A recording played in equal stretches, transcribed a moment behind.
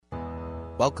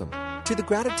Welcome to the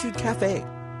Gratitude Cafe,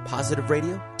 positive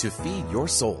radio to feed your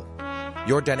soul.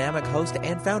 Your dynamic host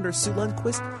and founder, Sue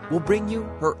Lundquist, will bring you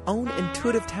her own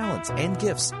intuitive talents and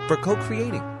gifts for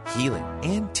co-creating, healing,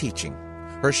 and teaching.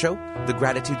 Her show, The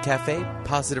Gratitude Cafe,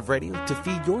 positive radio to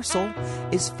feed your soul,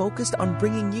 is focused on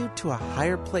bringing you to a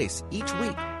higher place each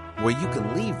week where you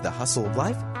can leave the hustle of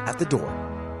life at the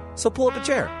door. So pull up a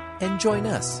chair and join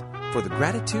us for The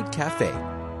Gratitude Cafe,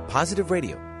 positive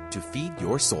radio to feed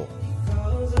your soul.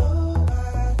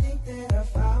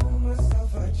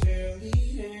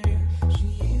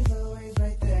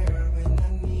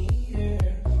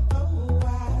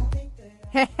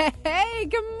 Hey,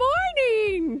 good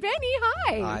morning, Benny.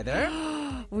 Hi. Hi there.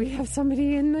 We have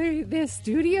somebody in the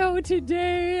studio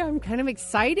today. I'm kind of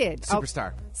excited.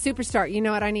 Superstar. Superstar. You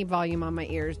know what? I need volume on my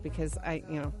ears because I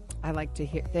like to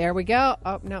hear. There we go.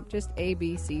 Oh, no, just A,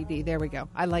 B, C, D. There we go.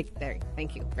 I like there.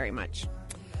 Thank you very much.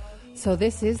 So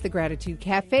this is the Gratitude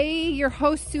Cafe. Your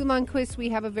host, Sue Lundquist. We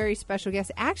have a very special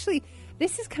guest. Actually,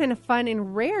 this is kind of fun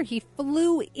and rare. He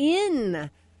flew in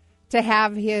to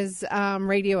have his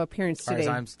radio appearance today. Are his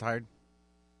arms tired?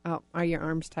 Oh, are your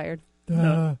arms tired?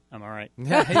 No, I'm all right.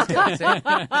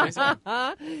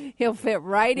 He'll fit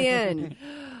right in.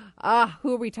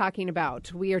 Who are we talking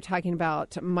about? We are talking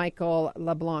about Micheal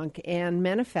LeBlanc and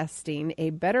manifesting a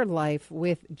better life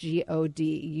with God.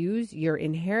 Use your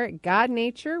inherent God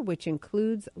nature, which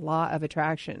includes law of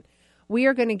attraction. We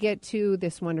are going to get to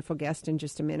this wonderful guest in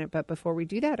just a minute. But before we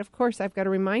do that, of course, I've got to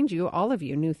remind you, all of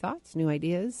you, new thoughts, new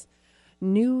ideas,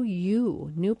 new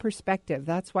you, new perspective.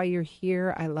 That's why you're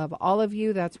here. I love all of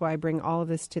you. That's why I bring all of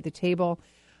this to the table,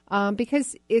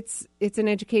 because it's an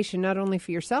education not only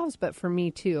for yourselves, but for me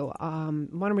too. I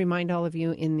want to remind all of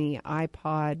you in the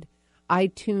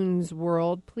iTunes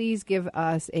world, please give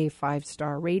us a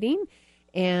 5-star rating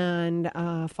and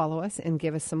follow us and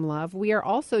give us some love. We are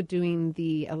also doing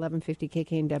the 1150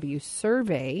 KKNW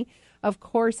survey. Of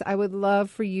course, I would love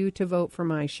for you to vote for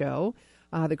my show,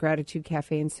 The Gratitude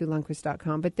Cafe, and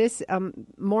SueLundquist.com. But this,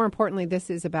 more importantly, this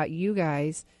is about you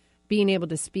guys being able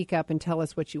to speak up and tell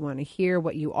us what you want to hear,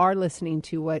 what you are listening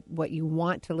to, what you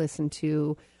want to listen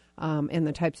to, and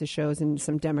the types of shows and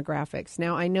some demographics.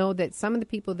 Now, I know that some of the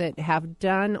people that have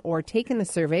done or taken the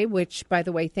survey, which, by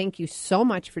the way, thank you so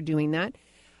much for doing that,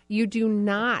 you do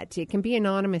not, it can be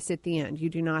anonymous at the end. You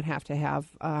do not have to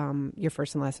have your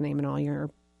first and last name and all your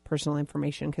personal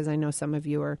information, because I know some of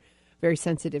you are very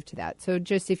sensitive to that. So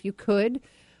just if you could,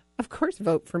 of course,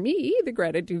 vote for me, the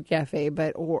Gratitude Cafe,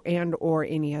 but or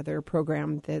any other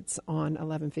program that's on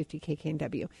 1150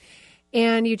 KKNW.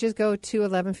 And you just go to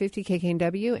 1150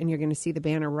 KKNW and you're going to see the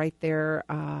banner right there,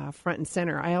 front and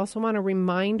center. I also want to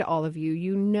remind all of you,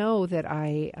 you know that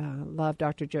I love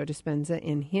Dr. Joe Dispenza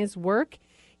in his work.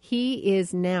 He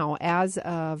is now, as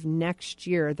of next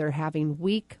year, they're having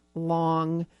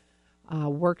week-long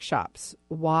workshops.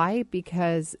 Why?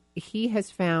 Because he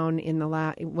has found in the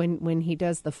when he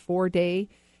does the 4-day,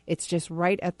 it's just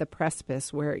right at the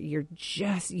precipice where you're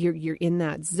in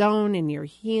that zone and you're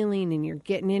healing and you're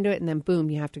getting into it, and then boom,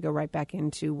 you have to go right back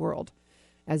into world,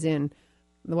 as in,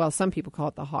 well, some people call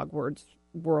it the Hogwarts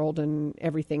world and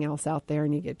everything else out there,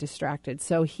 and you get distracted.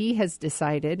 So he has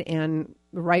decided, and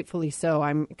rightfully so,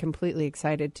 I'm completely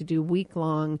excited to do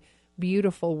week-long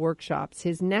beautiful workshops.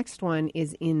 His next one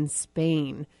is in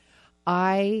Spain.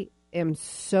 I am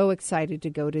so excited to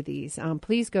go to these.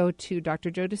 Please go to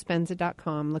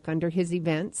drjoedispenza.com, look under his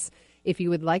events. If you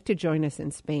would like to join us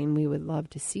in Spain, we would love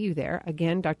to see you there.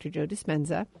 Again, Dr. Joe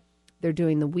Dispenza. They're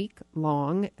doing the week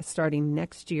long starting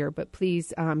next year, but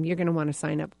please, you're going to want to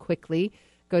sign up quickly.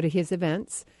 Go to his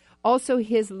events. Also,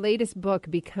 his latest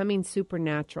book, Becoming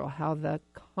Supernatural, How the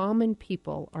Common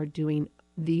People Are Doing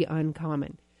the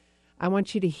Uncommon. I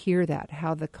want you to hear that,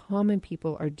 how the common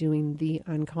people are doing the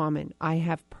uncommon. I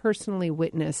have personally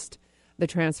witnessed the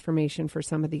transformation for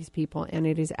some of these people, and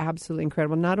it is absolutely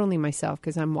incredible. Not only myself,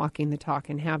 because I'm walking the talk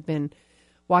and have been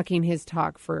walking his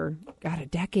talk for, a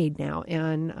decade now.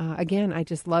 And again, I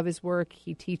just love his work.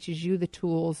 He teaches you the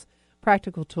tools,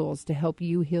 practical tools to help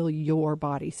you heal your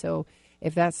body. So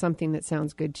if that's something that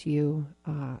sounds good to you,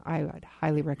 I would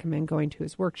highly recommend going to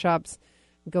his workshops,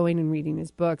 going and reading his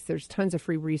books. There's tons of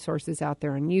free resources out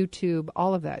there on YouTube,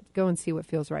 all of that. Go and see what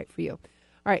feels right for you.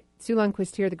 All right, Sue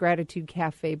Lundquist here, the Gratitude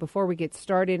Cafe. Before we get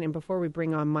started and before we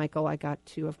bring on Micheal, I got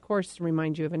to, of course,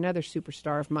 remind you of another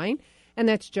superstar of mine, and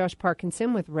that's Josh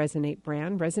Parkinson with Resonate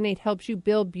Brand. Resonate helps you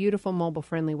build beautiful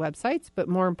mobile-friendly websites, but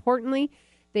more importantly,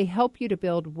 they help you to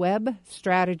build web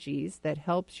strategies that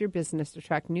helps your business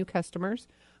attract new customers,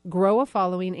 grow a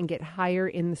following, and get higher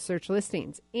in the search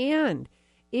listings. And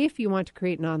If you want to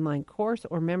create an online course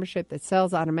or membership that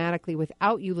sells automatically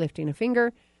without you lifting a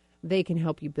finger, they can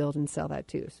help you build and sell that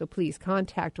too. So please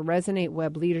contact Resonate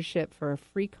Web Leadership for a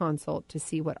free consult to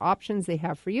see what options they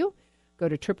have for you. Go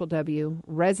to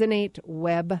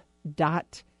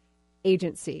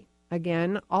www.resonateweb.agency.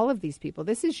 Again, all of these people,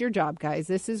 this is your job, guys.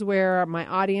 This is where my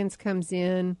audience comes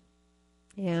in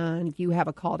and you have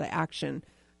a call to action.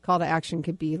 Call to action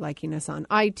could be liking us on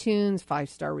iTunes,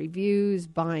 5-star reviews,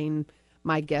 buying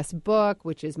my guest book,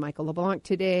 which is Micheal LeBlanc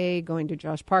today, going to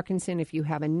Josh Parkinson if you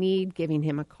have a need, giving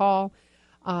him a call.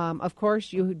 Of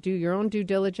course, you do your own due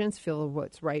diligence, feel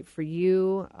what's right for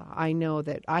you. I know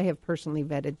that I have personally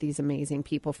vetted these amazing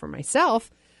people for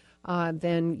myself.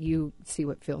 Then you see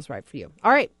what feels right for you.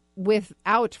 All right,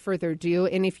 without further ado,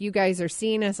 and if you guys are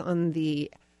seeing us on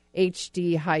the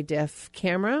HD high def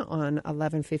camera on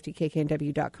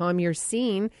 1150kknw.com, you're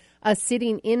seeing us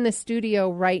sitting in the studio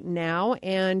right now,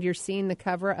 and you're seeing the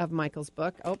cover of Michael's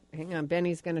book. Oh, hang on.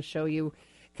 Benny's going to show you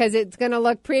because it's going to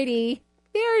look pretty.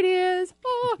 There it is.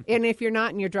 Oh. And if you're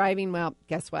not and you're driving, well,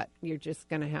 guess what? You're just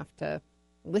going to have to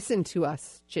listen to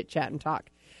us chit chat and talk.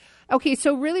 Okay,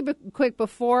 so really quick,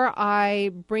 before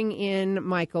I bring in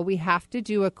Micheal, we have to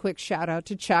do a quick shout out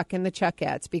to Chuck and the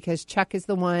Chuckettes, because Chuck is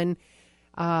the one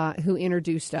who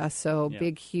introduced us. So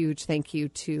big, huge thank you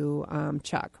to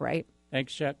Chuck, right?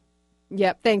 Thanks, Chuck.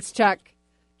 Yep, thanks, Chuck.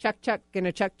 Chuck, and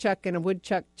a Chuck, and a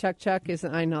woodchuck, Chuck.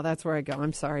 I know, that's where I go.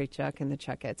 I'm sorry, Chuck and the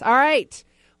Chuckettes. All right,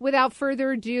 without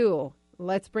further ado,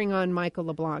 let's bring on Micheal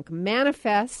LeBlanc.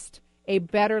 Manifest a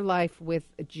Better Life with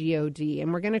G-O-D.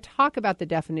 And we're going to talk about the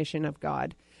definition of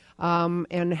God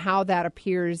and how that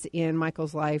appears in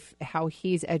Michael's life, how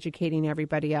he's educating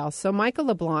everybody else. So Micheal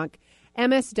LeBlanc,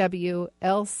 MSW,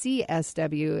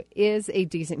 LCSW, is a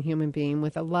decent human being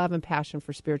with a love and passion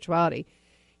for spirituality.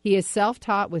 He is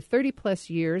self-taught with 30-plus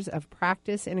years of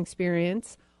practice and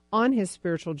experience on his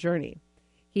spiritual journey.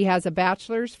 He has a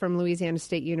bachelor's from Louisiana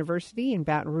State University in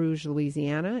Baton Rouge,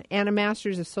 Louisiana, and a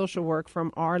master's of social work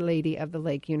from Our Lady of the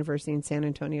Lake University in San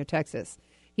Antonio, Texas.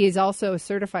 He is also a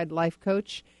certified life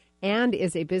coach and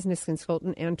is a business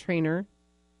consultant and trainer,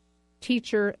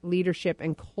 teacher, leadership,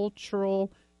 and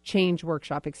cultural change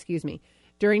workshop,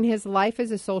 During his life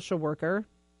as a social worker,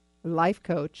 life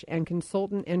coach, and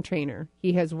consultant and trainer,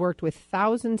 he has worked with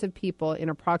thousands of people in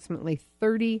approximately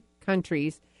 30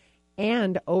 countries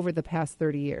and over the past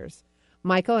 30 years.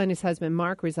 Micheal and his husband,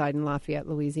 Mark, reside in Lafayette,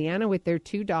 Louisiana, with their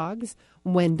 2 dogs,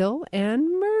 Wendell and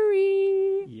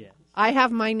Murray. Yes. I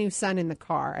have my new son in the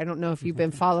car. I don't know if you've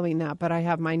been following that, but I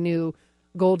have my new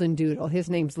golden doodle. His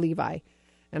name's Levi,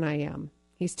 and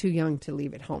he's too young to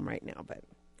leave at home right now. But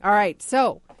all right,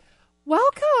 so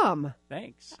welcome.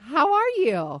 Thanks. How are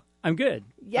you? I'm good.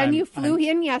 And you flew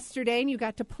in yesterday, and you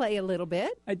got to play a little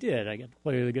bit. I did. I got to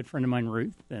play with a good friend of mine,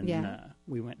 Ruth, and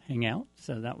we went hang out,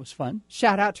 so that was fun.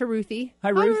 Shout out to Ruthie. Hi,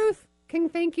 Ruth. Hi, Ruth.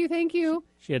 Thank you.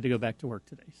 She had to go back to work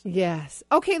today. So. Yes.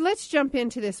 Okay, let's jump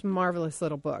into this marvelous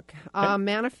little book.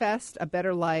 Manifest a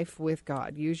Better Life with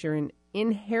God. Use your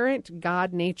inherent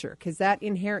God nature, because that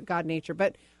inherent God nature.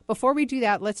 But before we do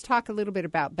that, let's talk a little bit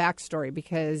about backstory,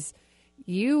 because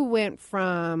you went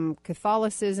from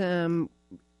Catholicism,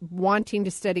 wanting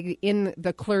to study in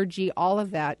the clergy, all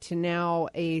of that, to now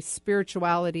a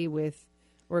spirituality with,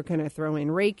 we're going to throw in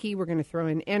Reiki, we're going to throw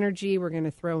in energy, we're going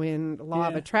to throw in law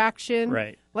of attraction.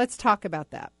 Right. Let's talk about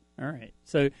that. All right.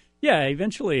 So,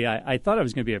 eventually I thought I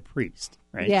was going to be a priest,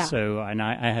 right? Yeah. So, and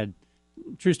I had,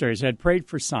 true stories, I had prayed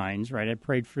for signs, right? I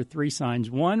prayed for 3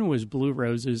 signs. One was blue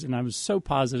roses, and I was so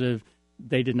positive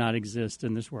they did not exist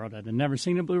in this world. I had never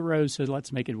seen a blue rose, so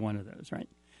let's make it one of those, right?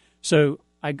 So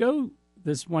I go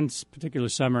this one particular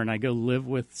summer, and I go live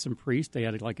with some priests. They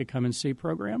had like a come and see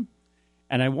program.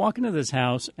 And I walk into this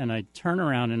house, and I turn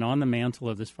around, and on the mantle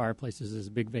of this fireplace is this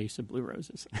big vase of blue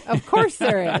roses. Of course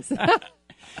there is.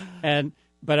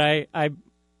 But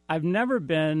I've never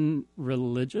been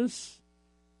religious.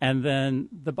 And then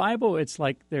the Bible, it's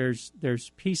like there's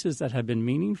pieces that have been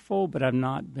meaningful, but I've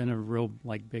not been a real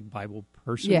big Bible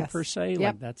person per se. Yep.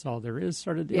 Like that's all there is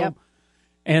sort of deal. Yep.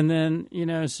 And then,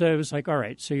 so it was like, all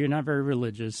right, so you're not very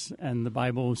religious, and the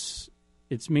Bible's,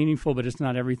 it's meaningful, but it's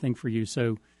not everything for you.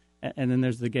 So, and then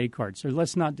there's the gay card. So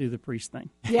let's not do the priest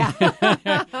thing. Yeah.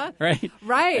 Right?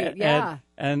 Right, yeah.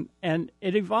 And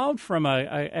it evolved from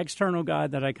a external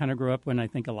God that I kind of grew up when, I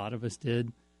think a lot of us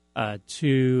did,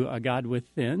 to a God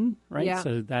within, right? Yeah.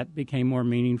 So that became more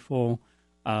meaningful.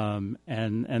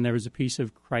 And there was a piece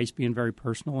of Christ being very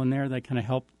personal in there that kind of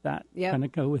helped that kind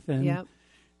of go within. Yep.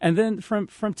 And then from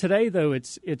today, though,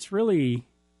 it's really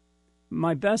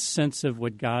my best sense of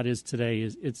what God is today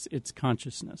is it's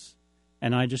consciousness,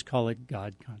 and I just call it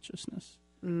God consciousness.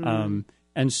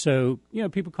 And so,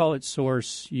 people call it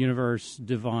source, universe,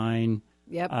 divine.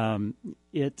 Yep. Well,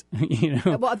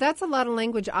 that's a lot of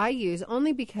language I use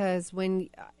only because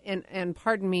and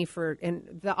pardon me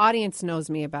and the audience knows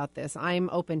me about this. I'm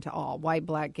open to all, white,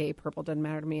 black, gay, purple, doesn't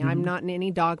matter to me. I'm not in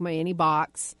any dogma, any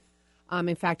box.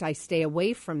 In fact, I stay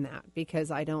away from that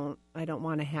because I don't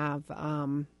want to have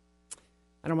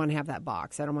I don't want to have that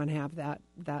box. I don't want to have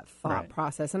that thought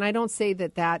process. And I don't say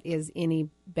that is any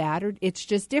bad. It's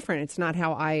just different. It's not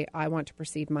how I want to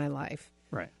perceive my life.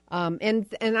 Right. And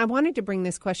I wanted to bring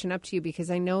this question up to you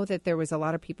because I know that there was a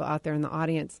lot of people out there in the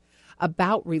audience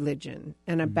about religion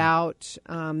and about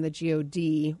the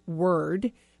God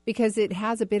word because it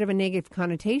has a bit of a negative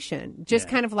connotation. Just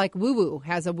kind of like woo-woo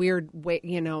has a weird way,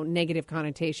 negative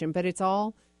connotation. But it's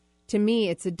all, to me,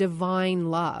 it's a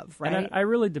divine love, right? And I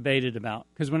really debated about,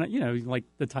 because when, like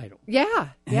the title. Yeah.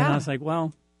 And I was like,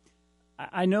 well,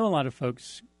 I know a lot of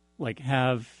folks like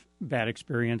have bad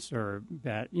experience or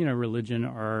bad, religion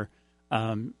or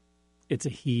it's a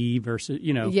he versus,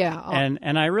 Yeah.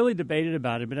 And I really debated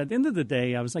about it. But at the end of the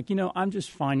day, I was like, I'm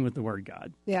just fine with the word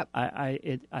God. Yep.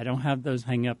 I don't have those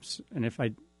hang-ups. And if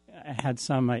I had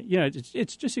some,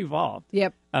 it's just evolved.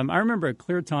 Yep. I remember a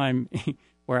clear time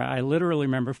where I literally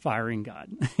remember firing God.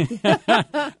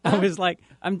 I was like,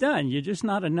 I'm done. You're just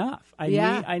not enough.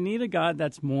 I need a God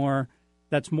that's more.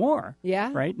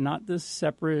 Yeah. Right? Not this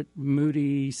separate,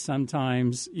 moody,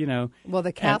 sometimes, Well,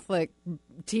 the Catholic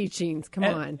teachings, come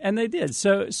on. And they did.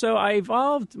 So I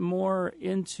evolved more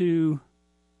into,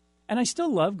 and I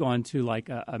still love going to like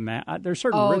there's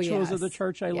certain rituals of the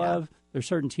church I love. There's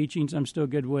certain teachings I'm still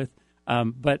good with.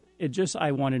 But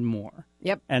I wanted more.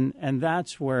 Yep. And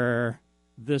that's where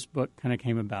this book kind of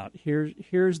came about.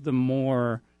 Here's the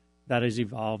more that has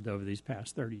evolved over these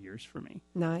past 30 years for me.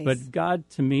 Nice. But God,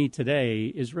 to me, today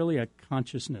is really a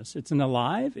consciousness. It's an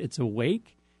alive, it's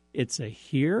awake, it's a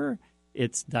here,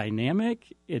 it's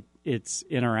dynamic, it's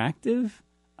interactive,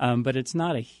 but it's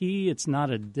not a he, it's not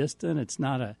a distant, it's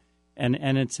not a...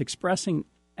 And it's expressing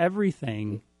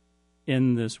everything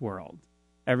in this world.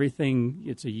 Everything,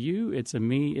 it's a you, it's a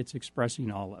me, it's expressing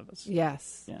all of us.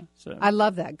 Yes. Yeah. So I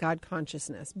love that, God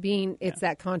consciousness. It's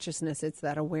that consciousness, it's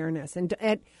that awareness. And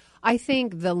I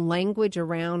think the language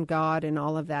around God and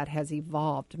all of that has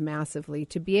evolved massively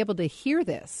to be able to hear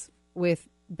this with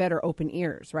better open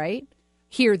ears, right?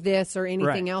 Hear this or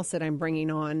anything else that I'm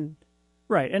bringing on.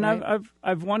 Right. And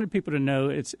I've wanted people to know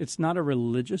it's not a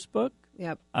religious book.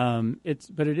 Yep.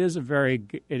 But it is a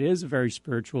very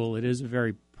spiritual, it is a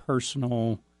very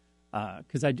personal,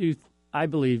 because I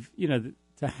believe,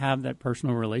 to have that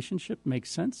personal relationship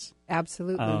makes sense.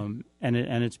 Absolutely. And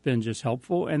it's been just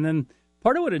helpful. And then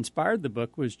part of what inspired the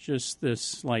book was just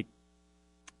this, like,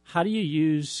 how do you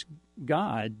use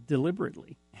God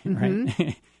deliberately,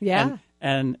 right? Yeah.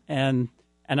 And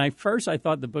I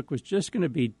thought the book was just going to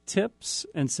be tips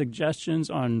and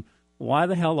suggestions on why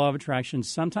the hell law of attraction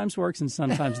sometimes works and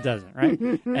sometimes doesn't, right?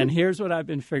 And here's what I've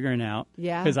been figuring out.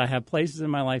 Yeah. Because I have places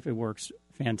in my life it works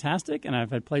fantastic, and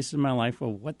I've had places in my life,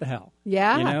 well, what the hell?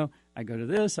 Yeah. I go to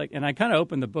this, and I kind of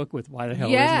opened the book with why the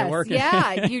hell isn't it working?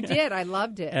 Yeah, you did. I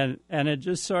loved it. And it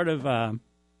just sort of,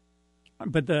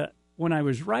 when I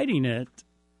was writing it,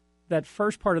 that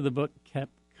first part of the book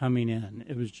kept coming in.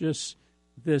 It was just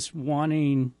this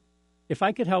wanting, if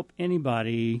I could help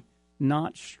anybody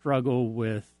not struggle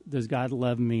with, does God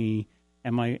love me?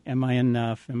 Am I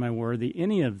enough? Am I worthy?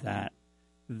 Any of that,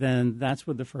 then that's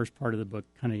what the first part of the book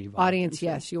kind of evolved. Audience,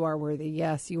 yes, you are worthy.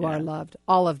 Yes, you are loved.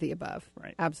 All of the above.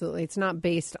 Right. Absolutely. It's not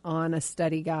based on a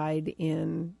study guide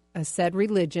in a said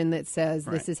religion that says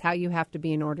this is how you have to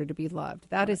be in order to be loved.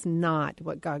 That is not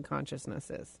what God consciousness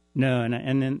is. No,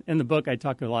 and in the book I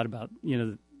talk a lot about,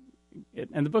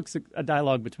 and the book's a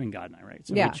dialogue between God and I, right?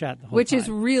 So we chat the whole which time. is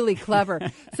really clever.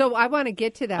 So I want to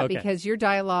get to that Okay. because your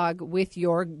dialogue with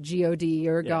your God,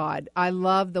 your God, I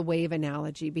love the wave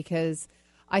analogy because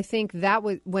I think that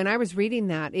was, when I was reading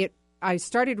that, I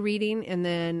started reading and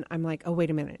then I'm like, oh, wait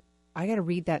a minute. I got to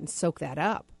read that and soak that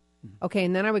up. Mm-hmm. Okay,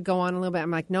 and then I would go on a little bit.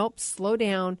 I'm like, nope, slow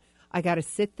down. I got to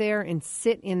sit there and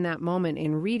sit in that moment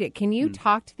and read it. Can you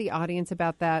talk to the audience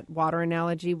about that water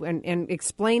analogy and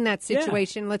explain that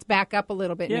situation? Yeah. Let's back up a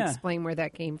little bit and explain where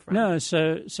that came from. No,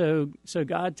 so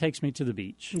God takes me to the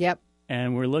beach. Yep.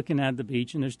 And we're looking at the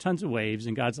beach, and there's tons of waves.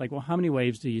 And God's like, well, how many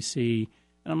waves do you see?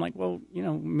 And I'm like, well,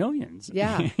 millions.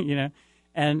 Yeah.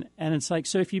 And it's like,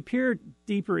 so if you peer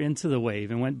deeper into the wave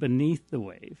and went beneath the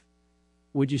wave,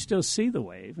 would you still see the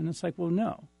wave? And it's like, well,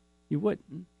 no, you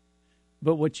wouldn't.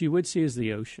 But what you would see is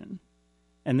the ocean.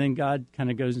 And then God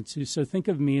kind of goes into, so think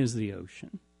of me as the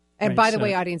ocean. And right? by the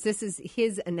way, audience, this is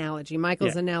his analogy,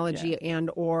 Michael's analogy yeah.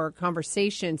 and or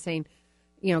conversation saying,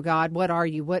 God, what are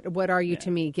you? What are you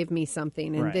to me? Give me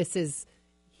something. And this is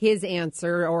his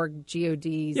answer or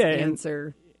God's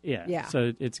answer. Yeah.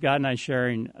 So it's God and I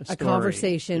sharing a story. A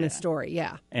conversation, a story.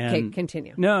 Yeah. And, okay,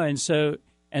 continue. No, and so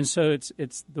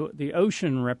it's the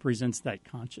ocean represents that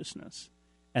consciousness.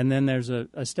 And then there's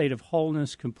a state of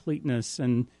wholeness, completeness,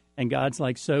 and God's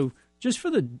like, so just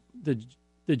for the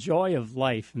joy of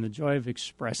life and the joy of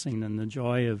expressing and the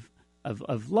joy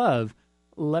of love,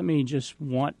 let me just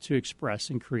want to express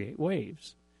and create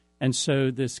waves. And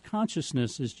so this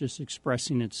consciousness is just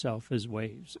expressing itself as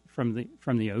waves from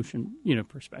the ocean,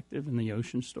 perspective and the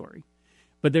ocean story.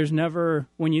 But there's never,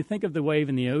 when you think of the wave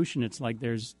in the ocean, it's like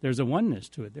there's a oneness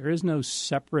to it. There is no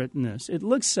separateness. It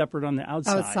looks separate on the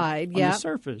outside, on the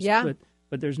surface,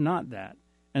 but there's not that.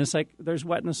 And it's like there's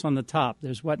wetness on the top,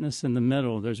 there's wetness in the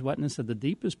middle, there's wetness at the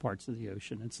deepest parts of the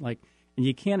ocean. It's like, and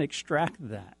you can't extract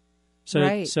that.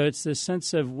 So, so it's this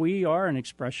sense of we are an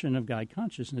expression of God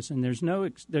consciousness, and there's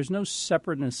no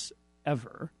separateness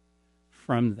ever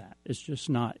from that. It's just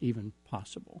not even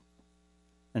possible.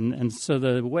 And so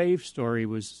the wave story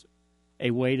was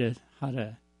a way to how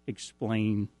to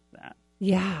explain that.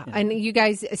 Yeah. And you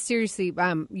guys, seriously,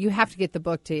 you have to get the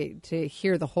book to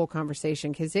hear the whole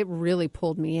conversation because it really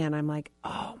pulled me in. I'm like,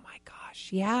 oh my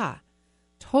gosh, yeah,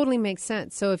 totally makes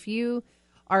sense. So if you're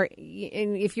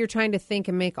trying to think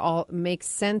and make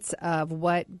sense of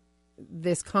what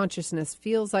this consciousness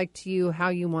feels like to you, how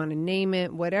you want to name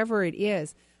it, whatever it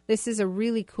is, this is a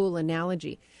really cool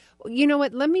analogy. You know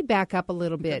what? Let me back up a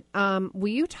little bit. Will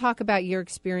you talk about your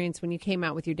experience when you came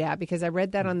out with your dad? Because I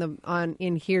read that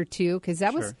in here too. Because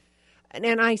that was,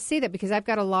 and I say that because I've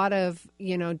got a lot of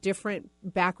different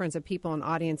backgrounds of people in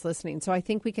audience listening. So I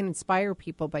think we can inspire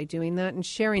people by doing that and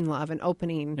sharing love and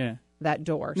opening that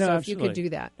door. No, so absolutely. If you could do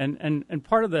that, and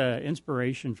part of the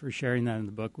inspiration for sharing that in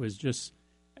the book was just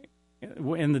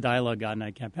in the dialogue God and I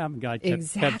kept having. God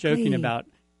kept joking about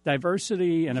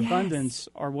diversity and abundance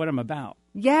are what I'm about.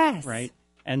 Yes. Right.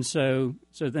 And so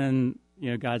then,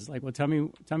 God's like, well, tell me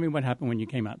what happened when you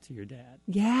came out to your dad.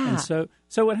 Yeah. And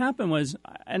so what happened was,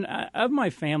 of my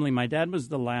family, my dad was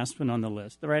the last one on the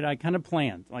list. Right. I kind of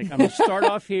planned, like, I'm going to start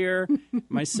off here.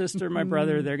 My sister, my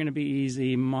brother, they're going to be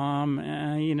easy. Mom,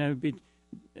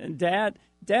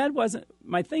 Dad wasn't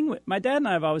my thing. My dad and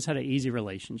I have always had an easy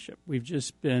relationship. We've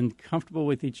just been comfortable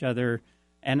with each other.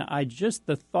 And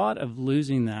the thought of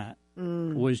losing that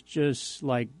was just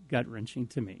like gut wrenching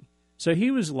to me. So he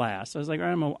was last. I was like, all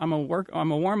right, I'm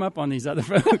gonna warm up on these other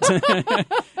folks, and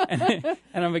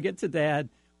I'm gonna get to Dad.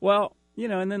 Well,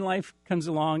 and then life comes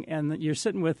along, and you're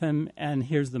sitting with him, and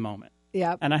here's the moment.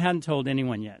 Yeah. And I hadn't told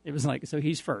anyone yet. It was like, so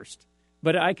he's first,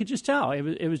 but I could just tell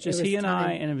it was just he and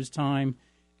I, and it was time.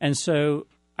 And so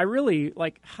I really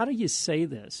how do you say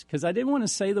this? Because I didn't want to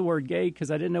say the word gay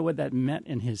because I didn't know what that meant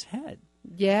in his head.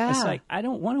 Yeah. It's like, I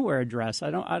don't want to wear a dress. I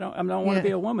don't want to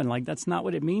be a woman. Like, that's not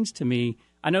what it means to me.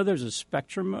 I know there's a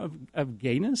spectrum of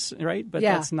gayness, right? But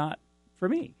that's not for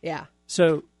me. Yeah.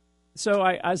 So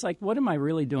I was like, what am I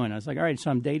really doing? I was like, all right,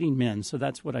 so I'm dating men. So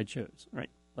that's what I chose.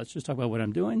 Right. Let's just talk about what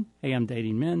I'm doing. Hey, I'm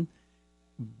dating men.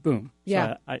 Boom.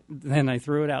 Yeah. So then I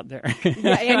threw it out there.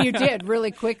 Yeah, and you did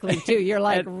really quickly too. You're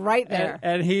like right there.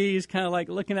 And he's kind of like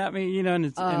looking at me,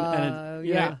 and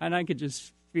and I could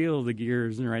just feel the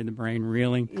gears and the brain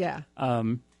reeling. Yeah.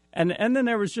 And then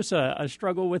there was just a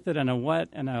struggle with it and a what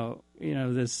and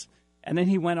this, and then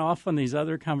he went off on these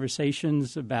other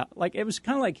conversations about it was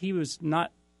kind of like he was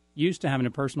not used to having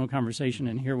a personal conversation,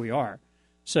 and here we are.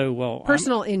 So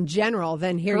personal in general.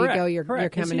 Then here correct, you go. You're coming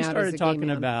out as a gay man. He started talking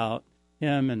about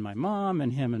him and my mom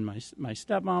and him and my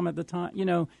stepmom at the time,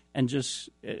 and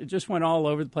it just went all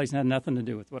over the place and had nothing to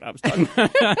do with what I was talking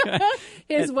about.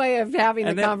 His way of having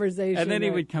a conversation. And then he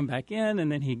would come back in,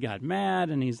 and then he got mad,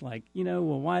 and he's like, well,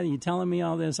 why are you telling me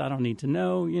all this? I don't need to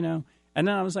know, And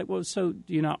then I was like, well, so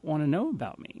do you not want to know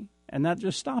about me? And that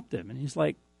just stopped him. And he's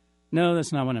like, no,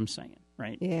 that's not what I'm saying,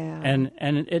 right? Yeah. And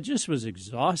it just was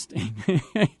exhausting.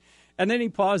 And then he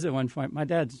paused at one point. My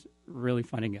dad's a really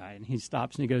funny guy, and he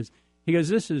stops and he goes,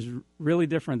 this is really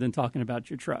different than talking about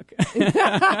your truck.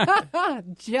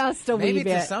 Just a wee bit. Maybe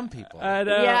to some people. I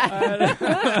know. Yeah.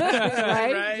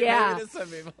 Right? Yeah. Maybe to some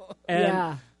people.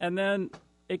 And then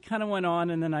it kind of went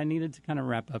on, and then I needed to kind of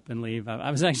wrap up and leave.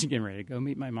 I was actually getting ready to go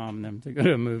meet my mom and them to go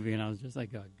to a movie, and I was just like,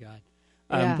 oh,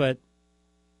 God. But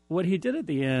what he did at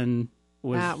the end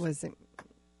was... That was...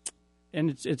 And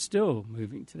it's still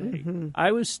moving today. Mm-hmm.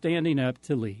 I was standing up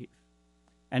to leave.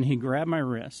 And he grabbed my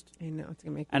wrist. I know, it's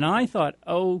going to make me And I thought,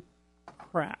 oh,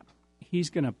 crap, he's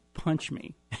going to punch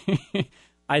me.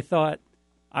 I thought,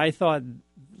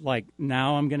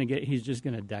 now he's just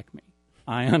going to deck me.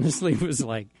 I honestly was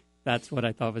like, that's what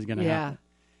I thought was going to happen.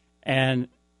 And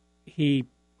he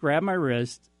grabbed my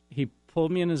wrist, he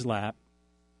pulled me in his lap,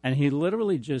 and he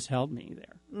literally just held me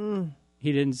there.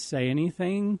 He didn't say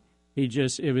anything.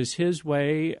 It was his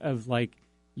way of like,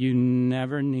 you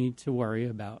never need to worry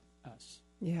about us.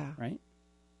 Yeah. Right?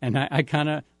 And I kind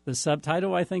of, the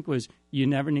subtitle, I think, was, you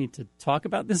never need to talk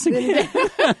about this again.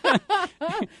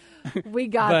 We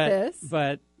got this.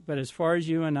 But as far as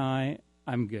you and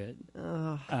I'm good.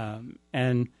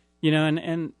 And, you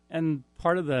know, and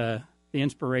part of the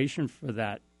inspiration for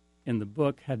that in the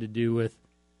book had to do with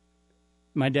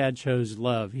my dad chose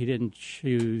love. He didn't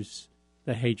choose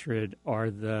the hatred or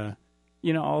the,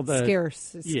 you know, all the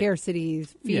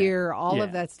scarcities, fear, all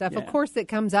of that stuff. Yeah. Of course, it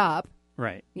comes up.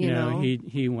 Right. You know,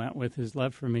 he went with his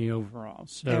love for me overall.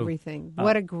 So everything.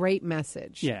 What a great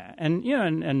message. Yeah. And, you know,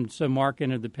 and so Mark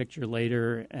entered the picture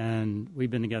later, and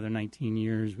we've been together 19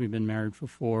 years. We've been married for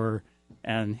 4,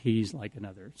 and he's like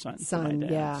another son to my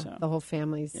dad, yeah. So. The whole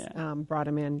family's brought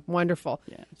him in. Wonderful.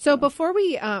 Yeah, so before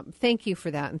we thank you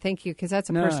for that, and thank you because that's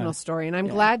a personal story, and I'm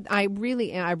glad I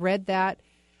read that,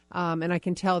 and I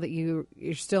can tell that you're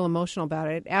still emotional about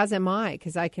it, as am I,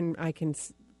 because I can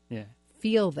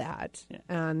feel that. Yeah.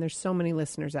 And there's so many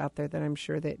listeners out there that I'm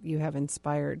sure that you have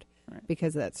inspired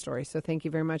because of that story. So thank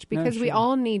you very much, because we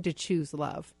all need to choose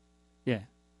love. Yeah.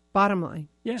 Bottom line,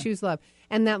 choose love.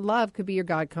 And that love could be your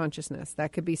God consciousness.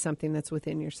 That could be something that's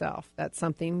within yourself. That's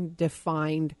something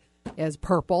defined as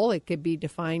purple. It could be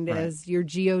defined as your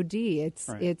G-O-D.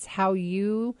 It's how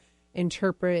you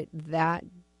interpret that.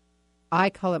 I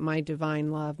call it my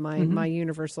divine love, my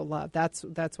universal love. That's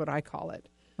what I call it.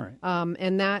 Right.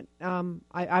 And that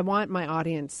I want my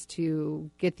audience to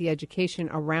get the education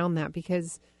around that,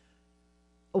 because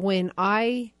when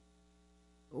I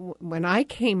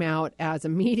came out as a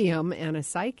medium and a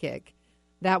psychic,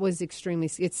 that was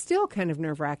it's still kind of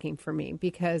nerve-wracking for me,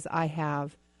 because I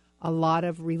have a lot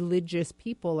of religious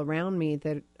people around me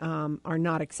that are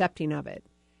not accepting of it.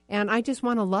 And I just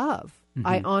want to love.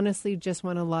 I honestly just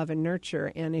want to love and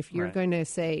nurture. And if you're going to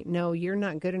say, no, you're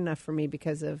not good enough for me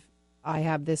because of I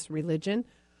have this religion,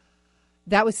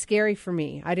 that was scary for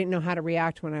me. I didn't know how to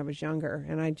react when I was younger.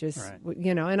 And I just,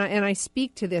 you know, and I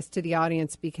speak to this to the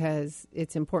audience because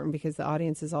it's important, because the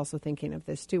audience is also thinking of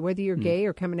this too. Whether you're gay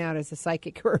or coming out as a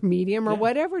psychic or a medium or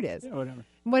whatever it is,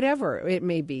 whatever it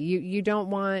may be, you don't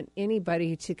want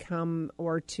anybody to come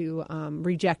or to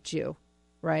reject you.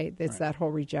 Right. It's that whole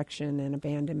rejection and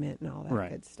abandonment and all that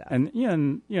good stuff. And,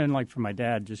 and like for my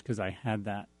dad, just because I had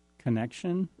that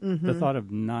connection, the thought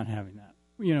of not having that,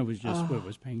 was just what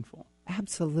was painful.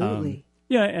 Absolutely.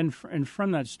 And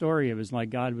from that story, it was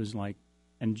like God was like,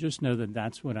 and just know that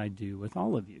that's what I do with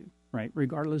all of you, right?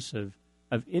 Regardless of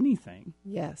anything.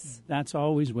 Yes. That's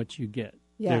always what you get.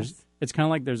 Yes. It's kind of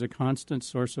like there's a constant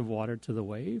source of water to the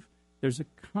wave. There's a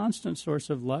constant source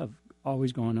of love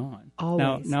always going on.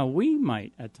 Always. Now we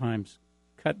might at times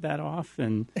cut that off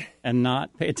and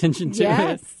not pay attention to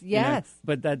it. Yes.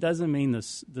 But that doesn't mean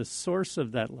the source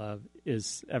of that love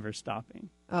is ever stopping.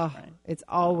 Oh, it's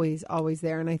always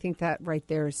there. And I think that right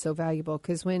there is so valuable,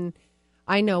 because when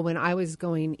I was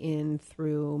going in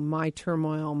through my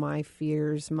turmoil, my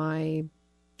fears, my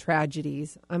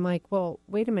tragedies, I'm like, well,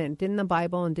 wait a minute. Didn't the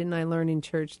Bible and didn't I learn in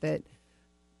church that,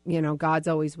 God's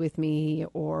always with me,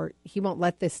 or he won't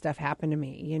let this stuff happen to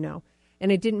me,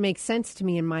 And it didn't make sense to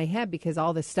me in my head, because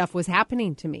all this stuff was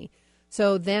happening to me.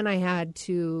 So then I had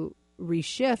to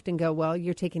reshift and go, well,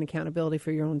 you're taking accountability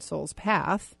for your own soul's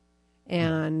path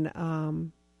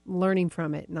and learning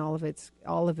from it. And all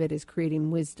of it is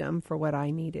creating wisdom for what I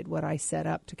needed, what I set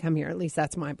up to come here. At least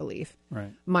that's my belief.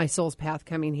 Right. My soul's path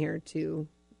coming here to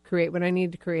create what I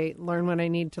need to create, learn what I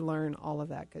need to learn, all of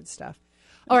that good stuff.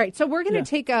 All right, so we're going to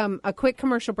take a quick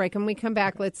commercial break. And when we come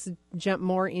back, let's jump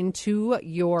more into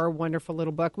your wonderful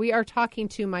little book. We are talking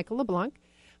to Micheal LeBlanc,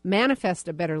 Manifest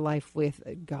a Better Life with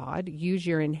God. Use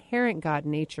your inherent God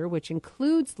nature, which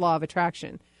includes law of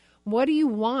attraction. What do you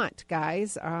want,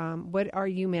 guys? What are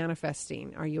you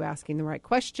manifesting? Are you asking the right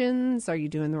questions? Are you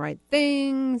doing the right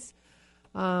things?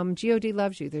 God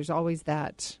loves you. There's always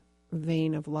that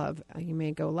vein of love. You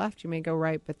may go left, you may go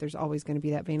right, but there's always going to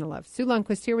be that vein of love. Sue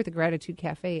Lundquist here with the Gratitude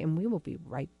Cafe, and we will be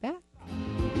right back.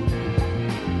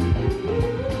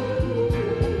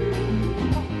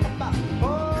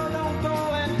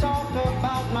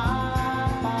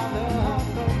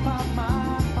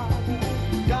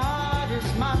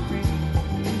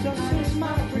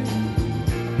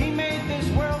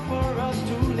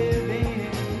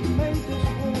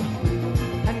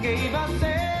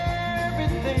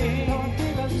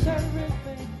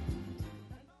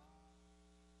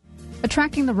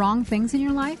 Attracting the wrong things in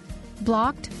your life?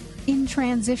 Blocked? In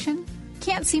transition?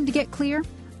 Can't seem to get clear?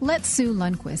 Let Sue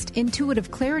Lundquist, Intuitive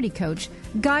Clarity Coach,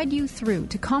 guide you through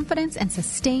to confidence and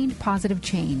sustained positive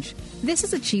change. This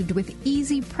is achieved with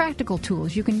easy, practical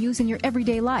tools you can use in your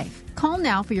everyday life. Call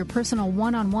now for your personal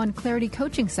one-on-one clarity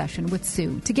coaching session with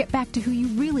Sue to get back to who you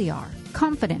really are,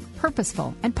 confident,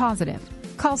 purposeful, and positive.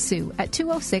 Call Sue at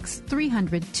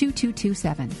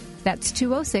 206-300-2227. That's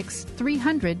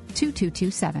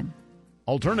 206-300-2227.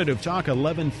 Alternative Talk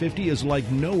 1150 is like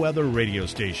no other radio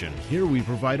station. Here we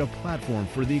provide a platform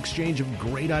for the exchange of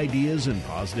great ideas and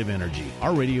positive energy.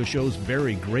 Our radio shows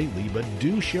vary greatly, but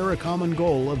do share a common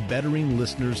goal of bettering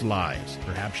listeners' lives.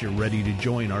 Perhaps you're ready to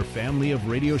join our family of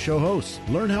radio show hosts.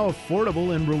 Learn how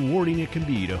affordable and rewarding it can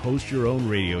be to host your own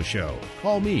radio show.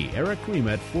 Call me, Eric Cream,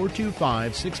 at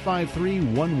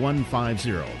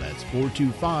 425-653-1150. That's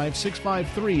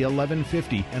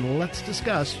 425-653-1150, and let's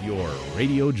discuss your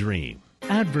radio dream.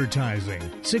 Advertising,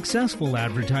 successful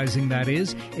advertising that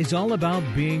is all about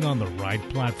being on the right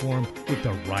platform with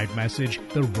the right message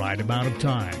the right amount of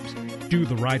times. Do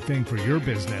the right thing for your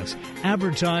business.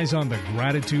 Advertise on the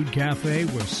Gratitude Cafe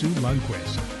with Sue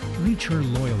Lundquist. Reach her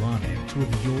loyal audience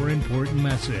with your important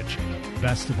message.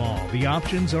 Best of all, the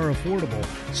options are affordable,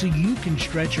 so you can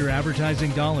stretch your advertising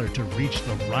dollar to reach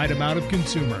the right amount of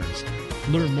consumers.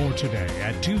 Learn more today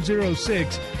at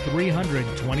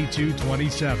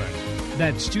 206-300-2227.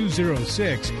 That's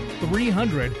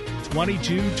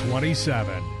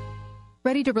 206-300-2227.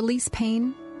 Ready to release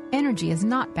pain? Energy is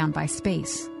not bound by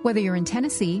space. Whether you're in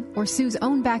Tennessee or Sue's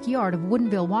own backyard of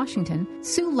Woodinville, Washington,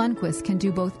 Sue Lundquist can do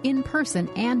both in-person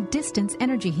and distance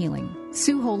energy healing.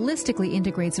 Sue holistically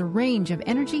integrates a range of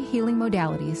energy healing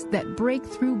modalities that break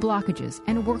through blockages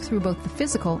and work through both the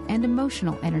physical and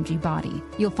emotional energy body.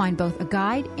 You'll find both a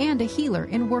guide and a healer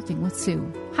in working with Sue.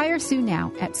 Hire Sue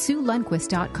now at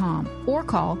SueLundquist.com or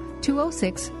call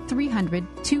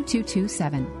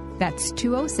 206-300-2227. That's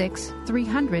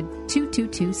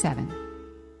 206-300-2227.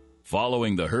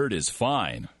 Following the herd is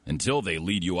fine until they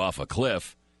lead you off a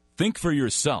cliff. Think for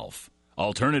yourself.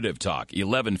 Alternative Talk,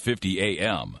 1150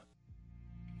 AM.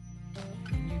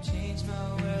 Can you change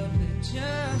my world with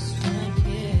just one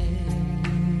kiss?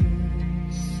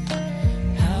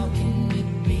 How can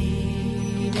it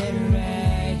be that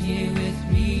right here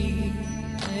with me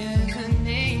there's an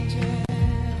angel?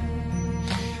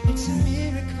 It's a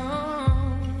miracle.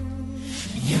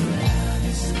 Your love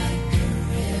is like a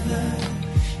river,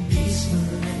 peaceful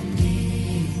and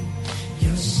deep.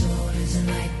 Your soul is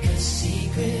like a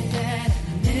secret that I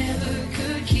never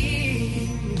could keep.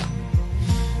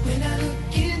 When I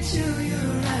look into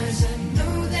your eyes, I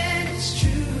know that it's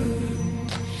true.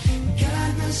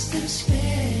 God must have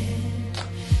spent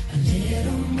a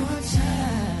little more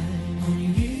time on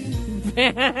you.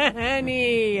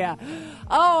 Benny.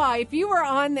 Oh, if you were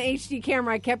on the HD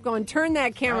camera, I kept going, turn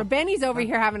that camera. Benny's over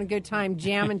here having a good time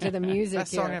jamming to the music.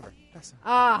 Best song ever. Best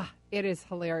song. It is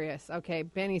hilarious. Okay,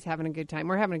 Benny's having a good time.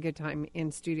 We're having a good time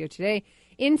in studio today.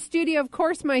 In studio, of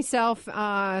course, myself,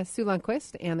 Sue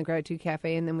Lundquist, and the Gratitude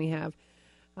Cafe, and then we have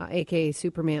a.k.a.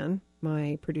 Superman,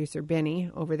 my producer,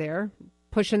 Benny, over there,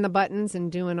 pushing the buttons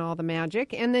and doing all the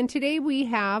magic. And then today we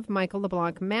have Micheal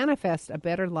LeBlanc, Manifest a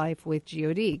Better Life with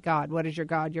God. God, what is your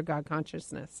God? Your God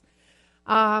consciousness.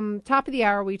 Top of the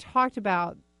hour, we talked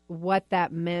about what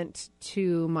that meant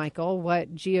to Micheal,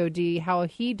 what God, how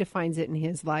he defines it in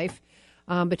his life,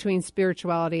 between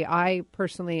spirituality. I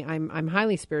personally, I'm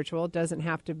highly spiritual. It doesn't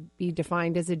have to be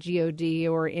defined as a God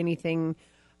or anything.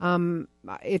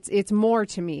 It's more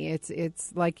to me.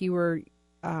 It's like you were,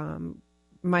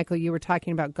 Micheal, you were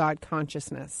talking about God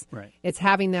consciousness. Right. It's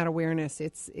having that awareness.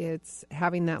 It's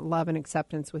having that love and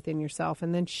acceptance within yourself,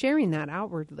 and then sharing that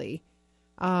outwardly.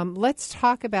 Let's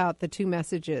talk about the two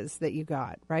messages that you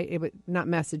got, right? Not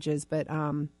messages, but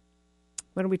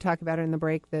what did we talk about in the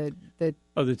break? The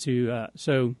two.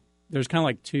 So there's kind of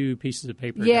like two pieces of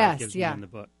paper yes, God gives yeah. me in the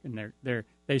book, and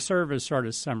they serve as sort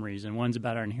of summaries. And one's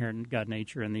about our inherent God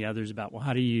nature, and the other's about, well,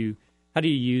 how do you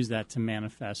use that to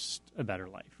manifest a better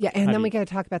life? Yeah, and then we got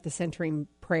to talk about the centering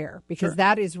prayer, because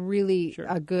that is really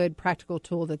a good practical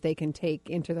tool that they can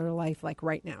take into their life, like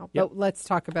right now. Yep. But let's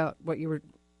talk about what you were.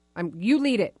 You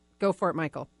lead it. Go for it,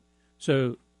 Micheal.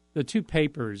 So the two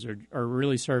papers are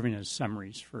really serving as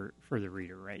summaries for the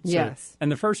reader, right? Yes. So,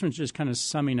 and the first one's just kind of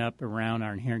summing up around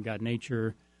our inherent God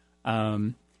nature,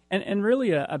 and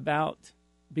really about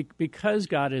because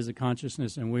God is a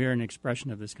consciousness and we are an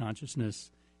expression of this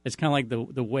consciousness. It's kind of like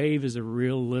the wave is a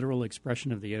real literal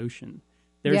expression of the ocean.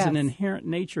 There's an inherent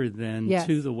nature then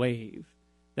to the wave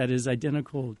that is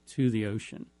identical to the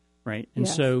ocean, right? And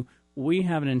so we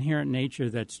have an inherent nature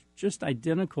that's just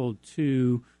identical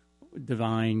to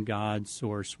divine, God,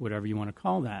 source, whatever you want to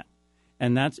call that.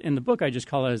 And that's in the book. I just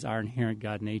call it as our inherent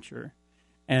God nature,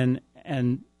 and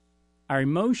our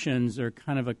emotions are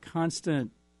kind of a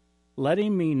constant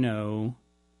letting me know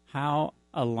how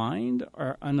aligned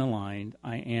or unaligned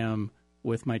I am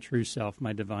with my true self,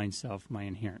 my divine self, my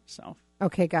inherent self.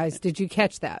 Okay, guys, did you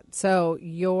catch that? So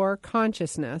your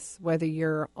consciousness, whether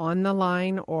you're on the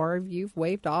line or you've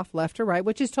waved off left or right,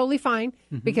 which is totally fine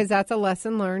because that's a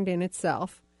lesson learned in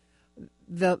itself.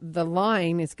 The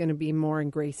line is going to be more in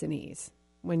grace and ease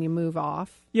when you move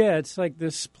off. Yeah, it's like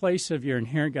this place of your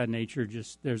inherent God nature.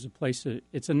 There's a place.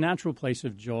 It's a natural place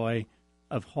of joy,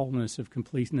 of wholeness, of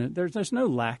completeness. There's no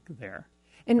lack there.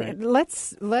 And right?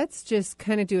 let's just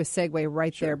kind of do a segue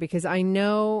right there because I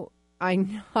know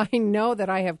that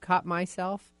I have caught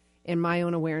myself in my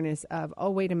own awareness of, oh,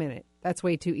 wait a minute, that's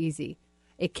way too easy.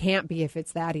 It can't be if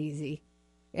it's that easy.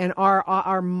 And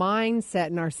our mindset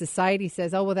and our society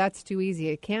says, oh, well, that's too easy.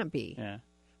 It can't be. Yeah.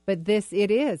 But it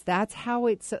is. That's how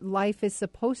life is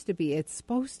supposed to be. It's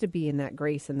supposed to be in that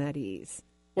grace and that ease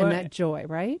and that joy,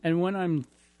 right? And when I'm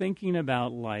thinking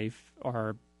about life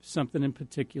or something in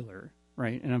particular,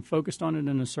 right, and I'm focused on it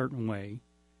in a certain way,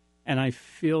 and I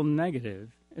feel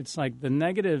negative, it's like the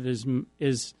negative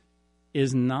is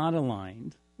not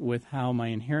aligned with how my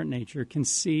inherent nature can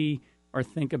see or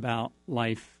think about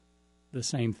life the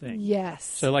same thing. Yes.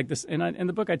 So like this, in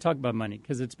the book I talk about money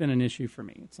because it's been an issue for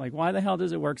me. It's like, why the hell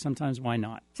does it work sometimes? Why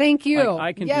not? Thank you.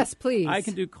 Like, please. I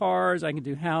can do cars. I can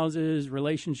do houses.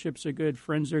 Relationships are good.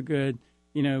 Friends are good.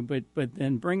 But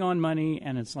then bring on money,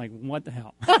 and it's like, what the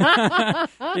hell?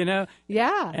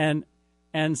 Yeah.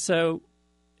 And so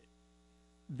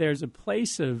there's a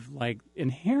place of like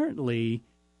inherently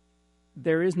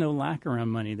there is no lack around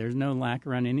money. There's no lack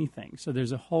around anything. So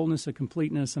there's a wholeness, a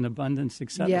completeness, an abundance,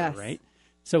 etc. Yes. Right?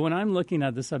 So when I'm looking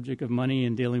at the subject of money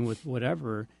and dealing with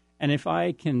whatever, and if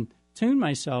I can tune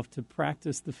myself to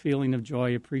practice the feeling of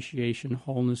joy, appreciation,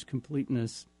 wholeness,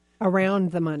 completeness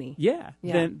around the money,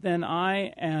 then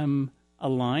I am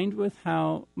aligned with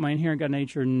how my inherent God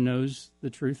nature knows the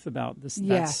truth about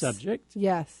that subject.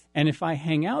 Yes. And if I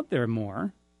hang out there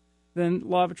more, then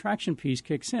law of attraction piece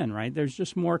kicks in, right? There's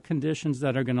just more conditions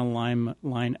that are going to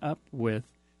line up with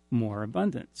more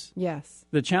abundance. Yes.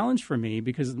 The challenge for me,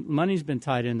 because money's been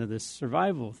tied into this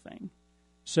survival thing,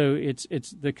 so it's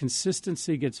the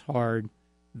consistency gets hard.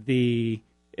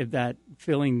 If that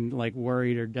feeling like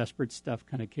worried or desperate stuff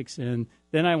kind of kicks in,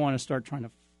 then I want to start trying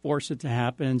to force it to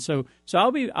happen. So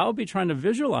I'll be trying to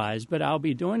visualize, but I'll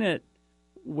be doing it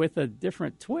with a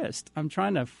different twist. I'm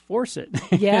trying to force it.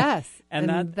 Yes. and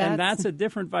that's a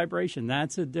different vibration.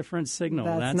 That's a different signal.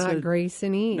 That's not grace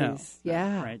and ease. No,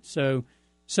 yeah. Right. So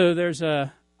there's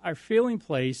our feeling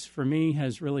place for me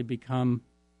has really become,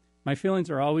 my feelings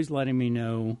are always letting me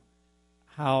know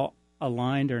how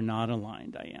aligned or not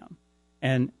aligned I am.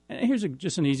 And here's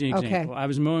just an easy example. I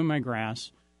was mowing my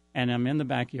grass and I'm in the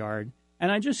backyard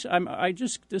and I just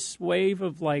this wave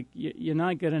of like, you're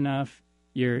not good enough.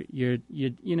 Your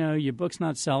book's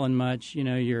not selling much.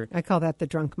 I call that the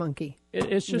drunk monkey.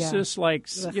 It's just this like,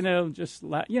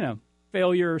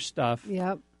 failure stuff.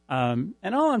 Yep. And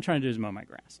all I'm trying to do is mow my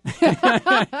grass,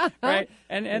 right?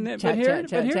 But here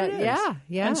it is. Yeah,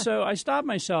 yeah. And so I stopped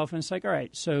myself, and it's like, all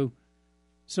right, so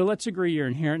let's agree your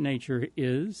inherent nature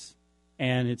is,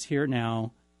 and it's here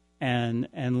now, and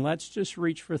let's just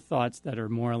reach for thoughts that are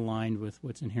more aligned with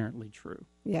what's inherently true.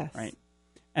 Yes. Right.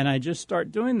 And I just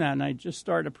start doing that, and I just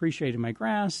start appreciating my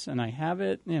grass, and I have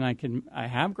it, and I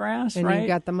have grass, and right? you've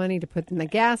got the money to put in the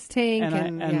gas tank.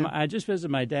 And I just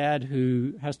visited my dad,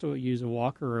 who has to use a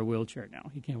walker or a wheelchair now.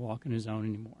 He can't walk on his own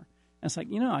anymore. And it's like,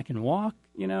 I can walk,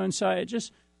 and so I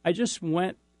just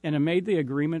went and I made the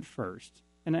agreement first.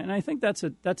 And I think that's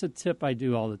a tip I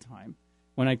do all the time.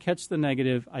 When I catch the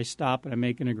negative, I stop and I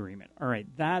make an agreement. All right,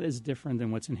 that is different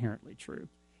than what's inherently true.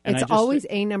 And it's always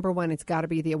number one. It's got to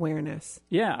be the awareness.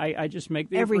 Yeah, I just make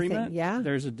the agreement. Yeah,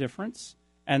 there's a difference.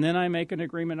 And then I make an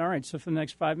agreement. All right, so for the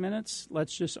next 5 minutes,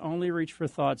 let's just only reach for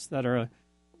thoughts that are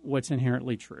what's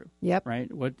inherently true. Yep.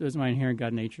 Right? What does my inherent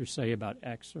God nature say about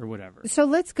X or whatever? So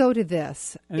let's go to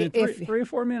this. And in 3 or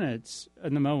 4 minutes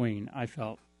in the mowing, I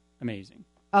felt amazing.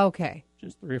 Okay.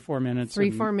 Just 3 or 4 minutes. 3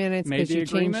 or 4 minutes because you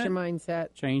changed your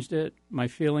mindset. Changed it. My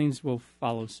feelings will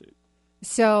follow suit.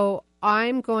 So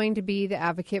I'm going to be the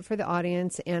advocate for the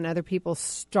audience and other people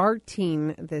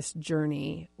starting this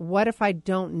journey. What if I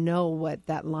don't know what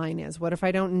that line is? What if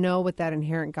I don't know what that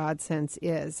inherent God sense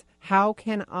is? How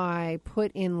can I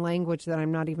put in language that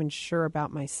I'm not even sure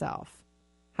about myself?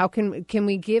 How can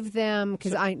we give them?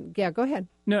 Because go ahead.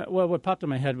 No, well, what popped in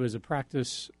my head was a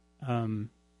practice.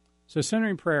 So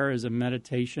centering prayer is a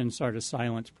meditation, sort of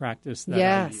silence practice that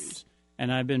I use.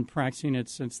 And I've been practicing it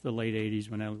since the late 80s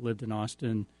when I lived in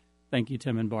Austin. Thank you,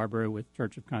 Tim and Barbara, with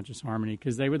Church of Conscious Harmony,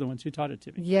 because they were the ones who taught it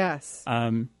to me. Yes.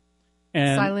 And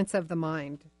Silence of the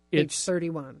Mind, page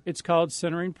 31. It's called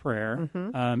Centering Prayer.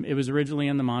 Mm-hmm. It was originally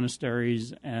in the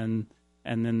monasteries, and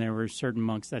then there were certain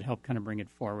monks that helped kind of bring it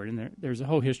forward. And there's a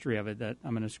whole history of it that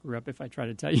I'm going to screw up if I try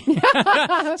to tell you.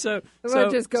 so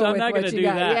just go I'm with not what going to you do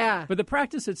got. that. Yeah. But the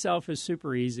practice itself is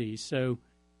super easy. So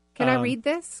Can I read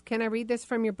this? Can I read this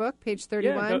from your book, page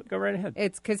 31? Yeah, go right ahead.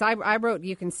 It's because I wrote,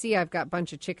 you can see I've got a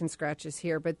bunch of chicken scratches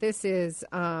here, but this is,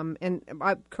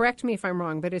 correct me if I'm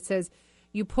wrong, but it says,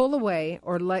 you pull away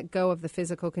or let go of the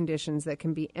physical conditions that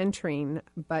can be entering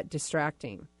but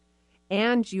distracting.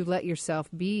 And you let yourself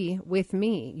be with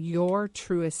me, your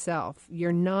truest self,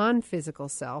 your non-physical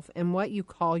self, and what you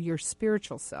call your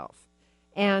spiritual self,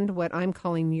 and what I'm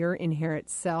calling your inherent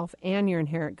self and your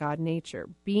inherent God nature.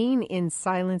 Being in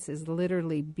silence is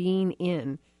literally being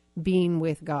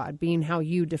with God, being how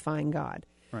you define God.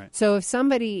 Right. So if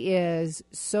somebody is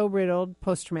so riddled,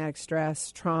 post-traumatic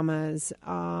stress, traumas,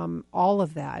 all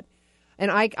of that, and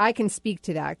I can speak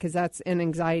to that because that's an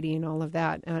anxiety and all of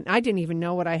that. And I didn't even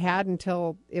know what I had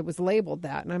until it was labeled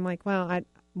that. And I'm like, well, I'm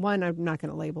not going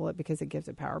to label it because it gives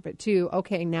it power. But two,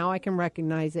 okay, now I can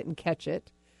recognize it and catch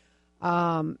it.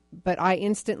 But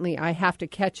I have to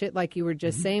catch it, like you were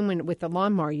just saying with the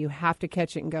lawnmower, you have to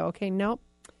catch it and go, okay, nope,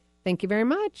 thank you very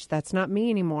much. That's not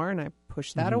me anymore. And I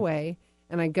push that away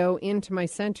and I go into my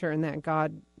center and that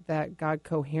God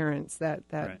coherence,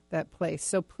 that place.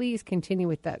 So please continue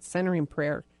with that centering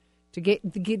prayer to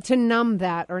get to numb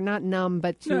that, or not numb,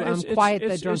 but to quiet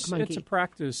the drunk monkey. It's a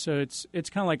practice. So it's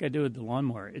kind of like I do with the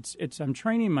lawnmower. I'm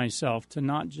training myself to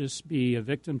not just be a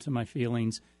victim to my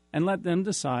feelings and let them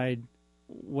decide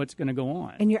what's going to go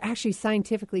on. And you're actually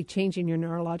scientifically changing your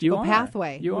neurological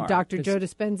pathway. You are. Dr. Joe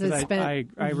Dispenza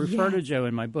spent... I refer to Joe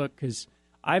in my book because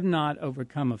I've not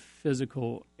overcome a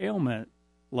physical ailment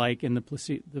like in the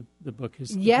placebo. The book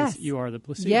is You Are the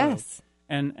Placebo. Yes.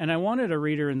 And I wanted a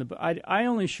reader in the book.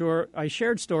 I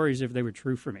shared stories if they were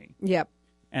true for me. Yep.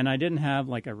 And I didn't have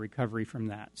like a recovery from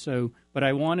that. So, but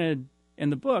I wanted in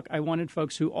the book, I wanted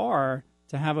folks who are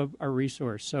to have a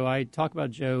resource. So I talk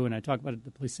about Joe and I talk about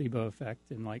the placebo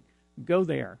effect and like go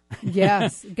there.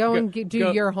 Yes, go and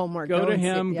do your homework. Go to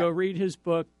him. Go read his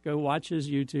book. Go watch his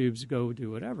YouTubes. Go do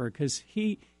whatever because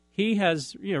he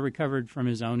has recovered from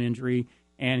his own injury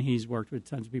and he's worked with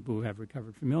tons of people who have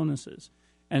recovered from illnesses.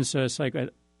 And so it's like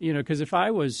because if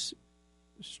I was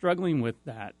struggling with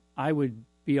that, I would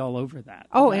be all over that.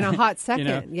 Oh, in a hot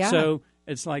second. Yeah. So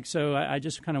it's like I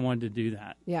just kind of wanted to do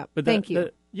that. Yeah. But thank you.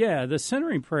 The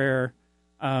centering prayer.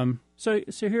 So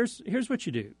here's what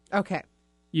you do. Okay.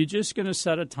 You're just going to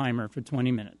set a timer for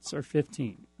 20 minutes or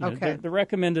 15. Okay. The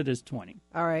recommended is 20.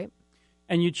 All right.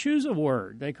 And you choose a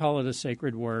word. They call it a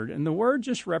sacred word. And the word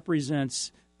just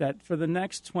represents that for the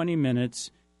next 20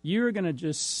 minutes, you're going to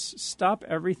just stop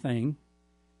everything.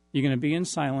 You're going to be in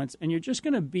silence, and you're just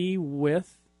going to be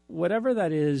with whatever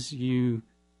that is you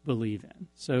believe in.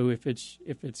 So if it's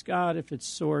God, if it's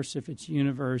source, if it's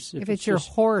universe, if it's your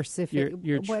horse, if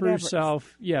your true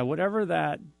self, whatever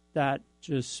that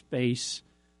just space,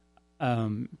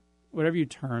 whatever you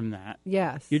term that.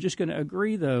 Yes. You're just going to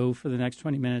agree, though, for the next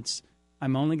 20 minutes,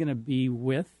 I'm only going to be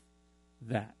with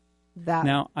that.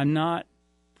 Now, I'm not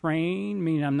praying,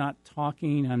 meaning I'm not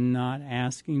talking, I'm not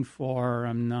asking for,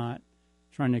 I'm not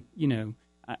trying to,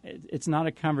 it's not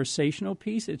a conversational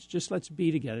piece. It's just let's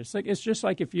be together. It's just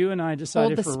like if you and I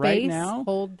decided for right now,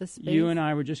 hold the space. You and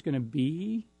I were just going to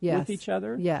be with each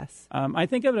other. Yes. I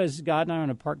think of it as God and I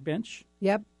on a park bench.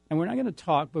 Yep. And we're not going to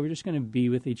talk, but we're just going to be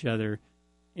with each other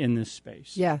in this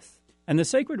space. Yes. And the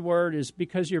sacred word is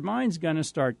because your mind's going to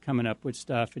start coming up with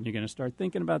stuff and you're going to start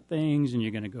thinking about things and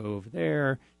you're going to go over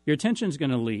there. Your attention's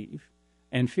going to leave.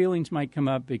 And feelings might come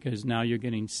up because now you're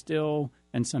getting still,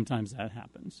 and sometimes that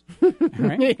happens.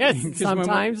 Right? Yes,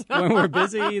 sometimes. When we're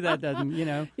busy, that doesn't,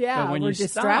 Yeah, but when we're you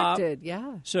distracted. Stop,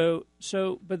 yeah.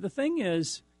 So, but the thing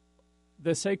is,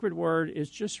 the sacred word is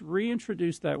just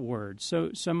reintroduce that word.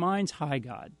 So mine's hi,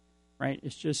 God. Right?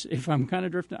 It's just, if I'm kind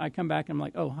of drifting, I come back and I'm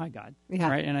like, oh, hi, God. Yeah.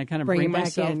 Right? And I kind of bring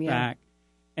myself back.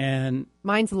 And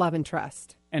mine's love and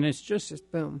trust. And it's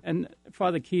just boom. And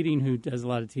Father Keating, who does a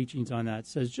lot of teachings on that,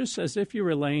 says just as if you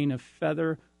were laying a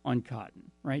feather on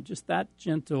cotton, right? Just that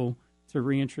gentle to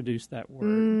reintroduce that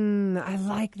word. I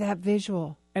like that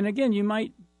visual. And again, you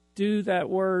might do that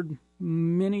word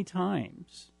many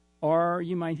times, or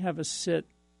you might have a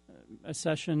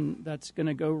session that's going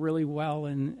to go really well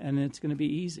and it's going to be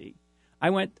easy.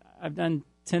 I've done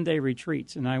 10-day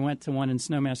retreats, and I went to one in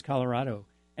Snowmass, Colorado,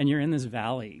 and you're in this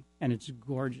valley, and it's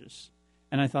gorgeous.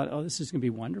 And I thought, oh, this is going to be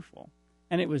wonderful.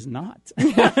 And it was not.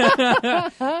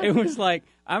 It was like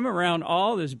I'm around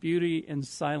all this beauty and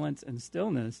silence and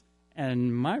stillness,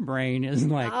 and my brain is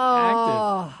like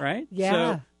active, right?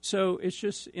 Yeah. So it's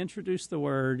just introduce the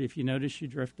word. If you notice you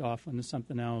drift off onto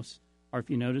something else, or if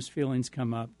you notice feelings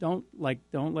come up, don't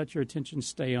let your attention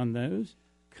stay on those.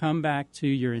 Come back to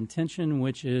your intention,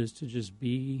 which is to just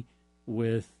be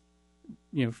with,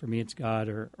 for me it's God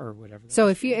or whatever. So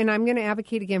if you, and I'm going to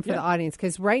advocate again for the audience,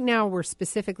 because right now we're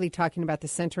specifically talking about the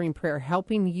centering prayer,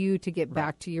 helping you to get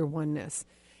back to your oneness.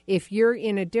 If you're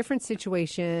in a different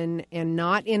situation and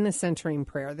not in the centering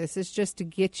prayer, this is just to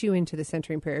get you into the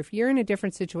centering prayer. If you're in a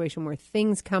different situation where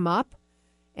things come up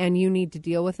and you need to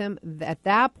deal with them, at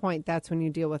that point, that's when you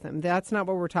deal with them. That's not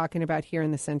what we're talking about here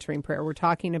in the centering prayer. We're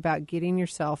talking about getting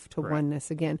yourself to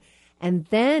oneness again. And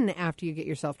then after you get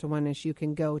yourself to oneness, you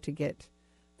can go to get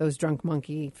those drunk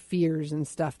monkey fears and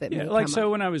stuff that may come so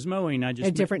up. When I was mowing, I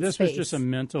just this was just a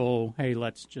mental, hey,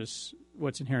 let's just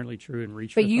what's inherently true and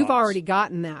reach. But for you've thoughts. already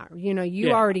gotten that. You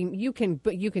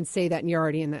can say that, and you're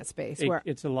already in that space.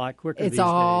 It's a lot quicker. It's these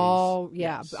all days.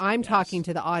 Yes, I'm talking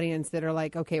to the audience that are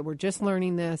like, okay, we're just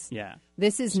learning this. Yeah,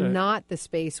 this is not the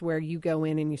space where you go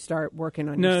in and you start working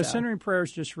on yourself. No, centering prayer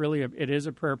is just really it is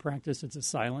a prayer practice. It's a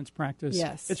silence practice.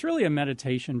 Yes, it's really a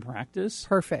meditation practice.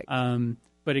 Perfect.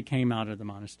 But it came out of the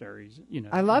monasteries,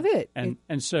 I love it.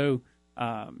 And so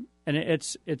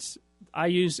it's I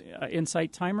use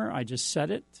Insight Timer. I just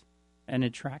set it, and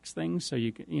it tracks things. So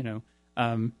you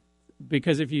can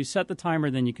because if you set the timer,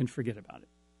 then you can forget about it,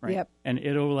 right? Yep. And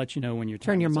it'll let you know when you're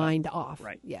turn your mind off,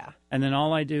 right? Yeah. And then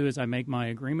all I do is I make my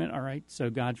agreement. All right,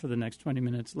 so God, for the next 20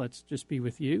 minutes, let's just be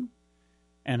with you,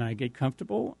 and I get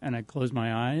comfortable, and I close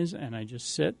my eyes, and I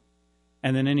just sit.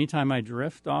 And then anytime I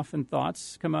drift off and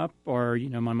thoughts come up or,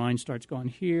 my mind starts going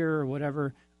here or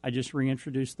whatever, I just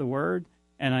reintroduce the word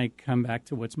and I come back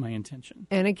to what's my intention.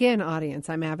 And again, audience,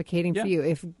 I'm advocating for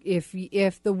you.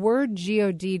 If the word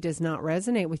God does not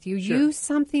resonate with you, use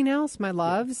something else, my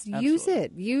loves. Use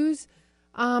it. Use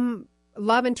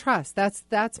love and trust.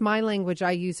 That's my language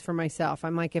I use for myself.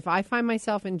 I'm like, if I find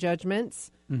myself in judgments,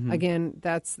 again,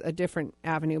 that's a different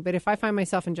avenue. But if I find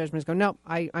myself in judgments, go, no,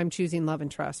 I'm choosing love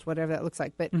and trust, whatever that looks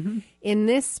like. But in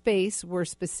this space, we're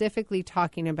specifically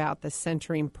talking about the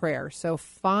centering prayer. So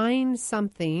find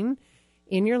something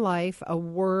in your life, a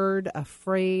word, a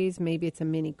phrase, maybe it's a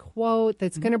mini quote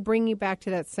that's going to bring you back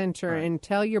to that center and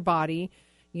tell your body,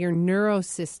 your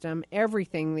neurosystem,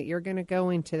 everything that you're going to go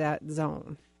into that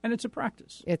zone. And it's a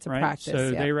practice. It's a practice.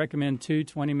 So they recommend 2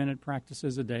 20-minute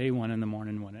practices a day, one in the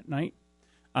morning, one at night.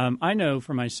 I know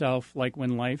for myself, like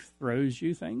when life throws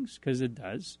you things, because it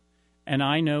does. And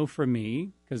I know for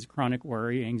me, because chronic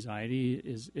worry, anxiety,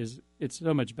 it's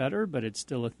so much better, but it's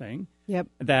still a thing. Yep.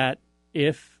 That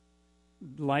if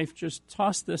life just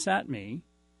tossed this at me,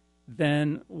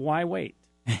 then why wait?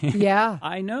 Yeah.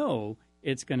 I know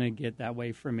it's going to get that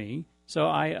way for me. So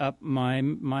I up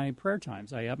my prayer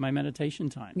times. I up my meditation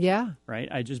times. Yeah. Right?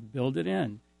 I just build it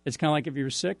in. It's kind of like if you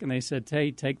were sick and they said, hey,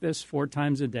 take this 4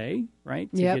 times a day, right,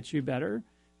 to get you better.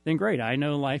 Then great. I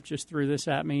know life just threw this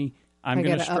at me. I'm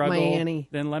going to struggle. Up my ante.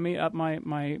 Then let me up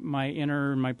my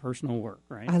inner, my personal work,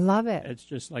 right? I love it. It's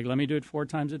just like, let me do it 4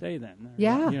 times a day then.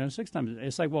 Yeah. 6 times a day.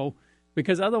 It's like, well,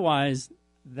 because otherwise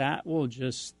that will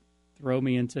just throw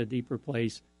me into a deeper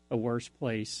place, a worse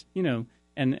place,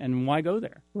 and why go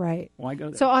there? Right. Why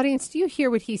go there? So, audience, do you hear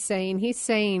what he's saying? He's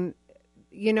saying,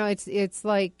 it's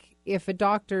like if a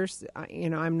doctor's,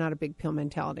 I'm not a big pill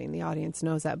mentality, and the audience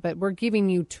knows that, but we're giving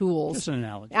you tools. Just an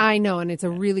analogy. I know, and it's a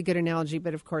really good analogy,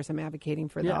 but of course I'm advocating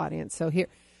for the audience. So here,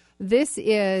 this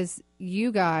is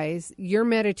you guys, your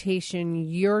meditation,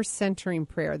 your centering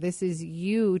prayer. This is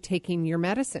you taking your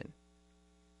medicine.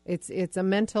 It's a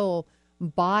mental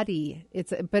body.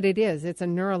 It's a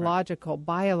neurological,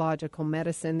 biological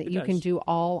medicine that you can do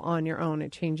all on your own.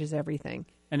 It changes everything.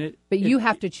 But you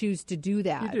have to choose to do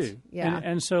that. You do. Yeah.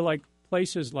 And so like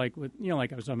places like with,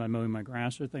 like I was talking about mowing my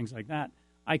grass or things like that,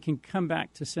 I can come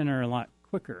back to center a lot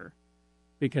quicker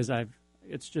because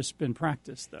it's just been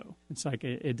practiced though. It's like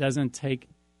it doesn't take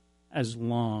as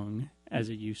long as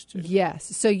it used to.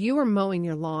 Yes. So you were mowing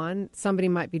your lawn. Somebody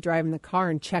might be driving the car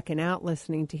and checking out,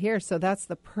 listening to here. So that's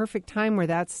the perfect time where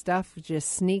that stuff just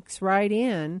sneaks right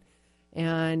in.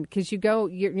 And because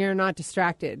you're not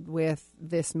distracted with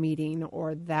this meeting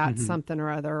or that something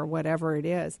or other or whatever it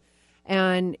is.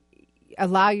 And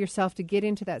allow yourself to get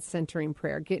into that centering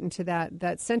prayer, get into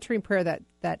that centering prayer,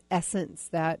 that essence,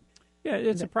 that. Yeah,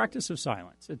 it's a practice of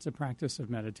silence. It's a practice of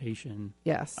meditation.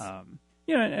 Yes.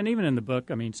 And even in the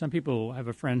book, I mean, some people have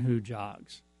a friend who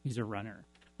jogs. He's a runner.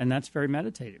 And that's very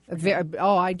meditative.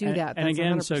 I do that. And That's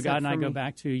again, so 100% God and I for go me.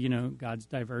 back to, God's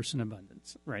diverse in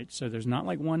abundance, right? So there's not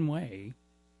like one way.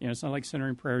 It's not like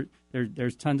centering prayer.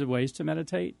 There's tons of ways to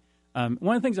meditate.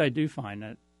 One of the things I do find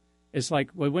that it's like,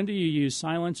 well, when do you use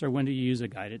silence or when do you use a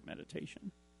guided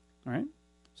meditation? All right?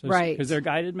 So right. Because they're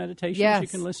guided meditations you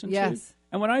can listen to.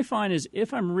 And what I find is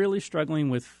if I'm really struggling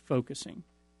with focusing,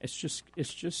 it's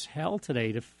just hell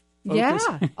today to focus.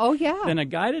 Yeah. Oh, yeah. Then a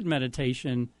guided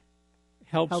meditation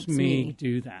helps me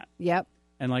do that. Yep.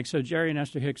 And so Jerry and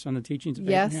Esther Hicks on the Teachings of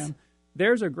Yes. Abraham,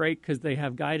 theirs are great because they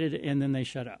have guided and then they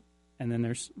shut up. And then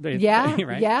right?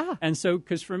 Yeah. And so,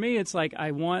 because for me, it's like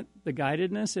I want the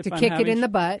guidedness if to I'm kick having, it in the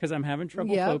butt because I'm having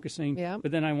trouble focusing. Yep.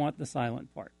 But then I want the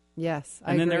silent part. Yes,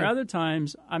 and then there are other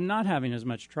times I'm not having as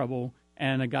much trouble,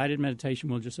 and a guided meditation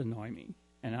will just annoy me,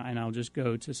 and I'll just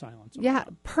go to silence. Yeah,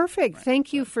 perfect. Right.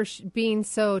 Thank you for being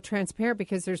so transparent,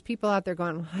 because there's people out there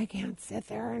going, I can't sit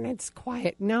there and it's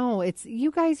quiet. No, it's you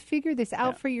guys figure this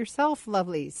out for yourself,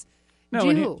 lovelies.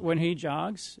 No, when he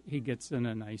jogs, he gets in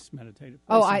a nice meditative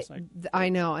place. Oh, I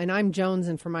know, and I'm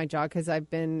jonesing for my jog because I've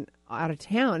been out of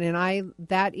town, and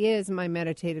that is my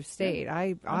meditative state.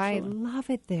 Yeah, I love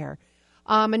it there.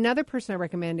 Another person I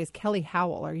recommend is Kelly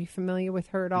Howell. Are you familiar with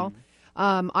her at all?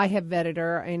 I have vetted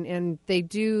her, and they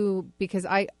do, because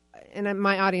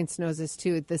my audience knows this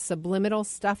too. The subliminal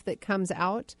stuff that comes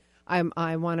out,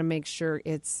 I want to make sure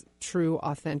it's true,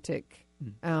 authentic.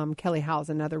 Kelly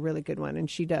Howell's another really good one, and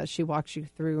she walks you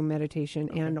through meditation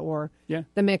and or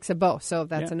the mix of both. So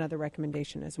that's another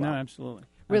recommendation as well. No, absolutely.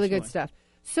 Really good stuff.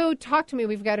 So talk to me.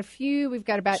 We've got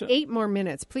about 8 more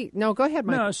minutes. Please, no, go ahead,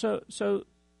 Mike. No, so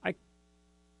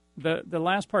the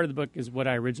last part of the book is what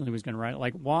I originally was going to write.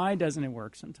 Like, why doesn't it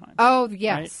work sometimes? Oh,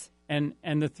 yes. Right?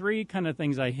 And the three kind of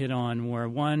things I hit on were,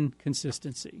 one,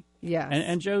 consistency. Yes.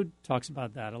 And Joe talks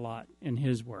about that a lot in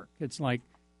his work. It's like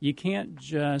you can't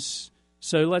just.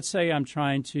 So let's say I'm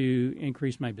trying to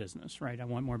increase my business, right? I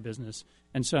want more business.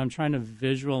 And so I'm trying to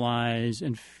visualize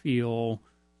and feel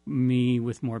me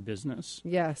with more business.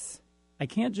 Yes. I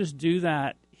can't just do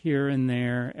that here and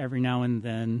there every now and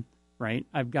then, right?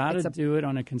 I've got to do it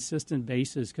on a consistent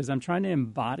basis because I'm trying to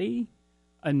embody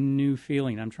a new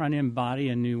feeling. I'm trying to embody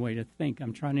a new way to think.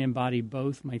 I'm trying to embody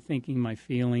both my thinking, my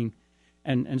feeling.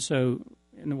 And so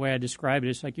in the way I describe it,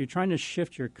 it's like you're trying to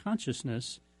shift your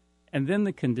consciousness, and then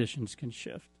the conditions can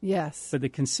shift. Yes. But the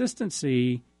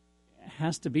consistency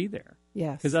has to be there.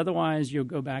 Yes. Because otherwise you'll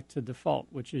go back to default,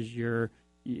 which is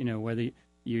whether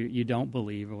you don't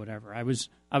believe or whatever. I was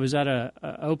at a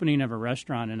opening of a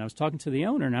restaurant, and I was talking to the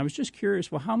owner, and I was just curious,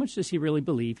 well, how much does he really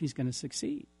believe he's going to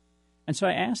succeed? And so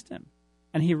I asked him,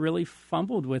 and he really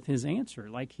fumbled with his answer.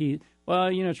 Like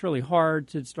it's really hard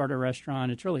to start a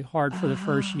restaurant. It's really hard for the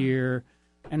first year.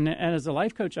 And as a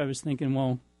life coach, I was thinking,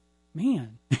 well,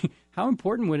 man, how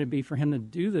important would it be for him to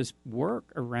do this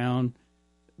work around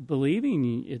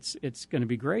believing it's going to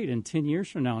be great in 10 years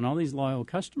from now and all these loyal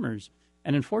customers?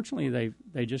 And unfortunately,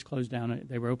 they just closed down.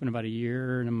 They were open about a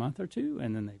year and a month or two,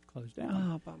 and then they've closed down.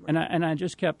 Oh, bummer. And I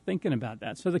just kept thinking about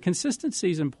that. So the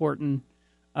consistency is important.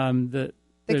 The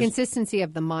consistency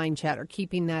of the mind chatter,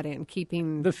 keeping that in,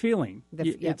 keeping the feeling.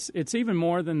 It's even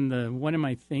more than the what am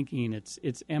I thinking.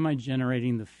 It's am I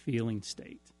generating the feeling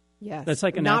state? Yes. That's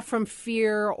like not from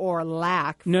fear or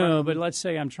lack. No, but let's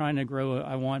say I'm trying to grow.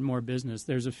 I want more business.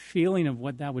 There's a feeling of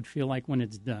what that would feel like when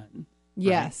it's done.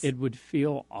 Yes. Right? It would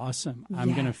feel awesome.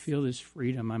 I'm going to feel this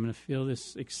freedom. I'm going to feel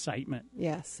this excitement.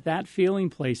 Yes. That feeling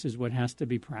place is what has to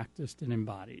be practiced and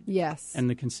embodied. Yes. And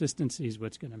the consistency is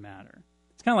what's going to matter.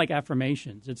 It's kind of like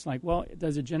affirmations. It's like, well,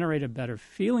 does it generate a better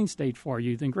feeling state for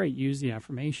you? Then great, use the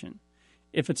affirmation.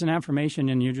 If it's an affirmation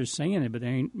and you're just saying it, but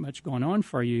there ain't much going on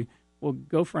for you, well,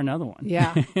 go for another one.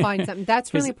 Yeah, find something.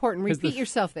 That's really important. Repeat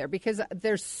yourself there, because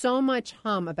there's so much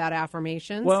hum about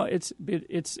affirmations. Well,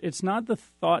 it's not the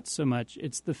thought so much;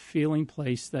 it's the feeling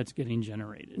place that's getting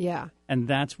generated. Yeah, and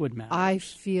that's what matters. I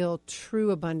feel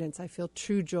true abundance. I feel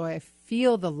true joy. I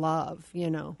feel the love.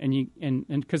 And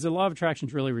because the law of attraction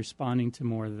is really responding to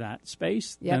more of that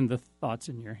space than the thoughts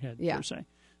in your head per se.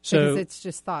 So because it's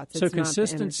just thoughts. So it's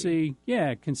consistency,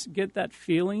 get that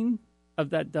feeling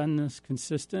of that doneness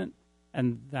consistent.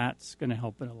 And that's going to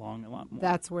help it along a lot more.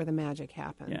 That's where the magic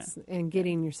happens, and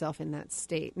getting yourself in that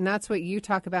state. And that's what you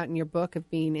talk about in your book, of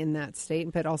being in that state,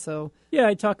 but also... Yeah,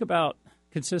 I talk about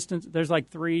consistency. There's like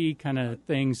three kind of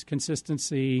things: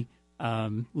 consistency,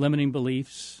 limiting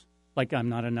beliefs, like I'm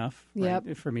not enough. Right?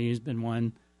 Yep. For me, has been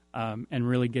one, and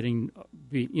really getting,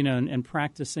 and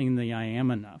practicing the I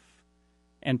am enough.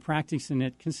 and practicing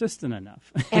it consistent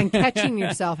enough. And catching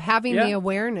yourself, having Yeah. the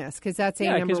awareness, because that's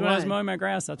number one. because when I was mowing my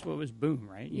grass, that's what was boom,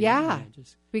 right?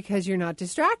 Because you're not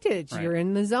distracted. Right. You're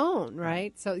in the zone,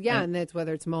 right? So, and that's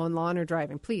whether it's mowing lawn or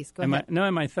driving. Please, go ahead.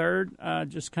 My third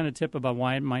just kind of tip about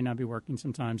why it might not be working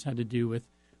sometimes had to do with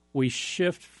we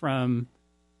shift from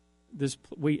this.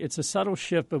 It's a subtle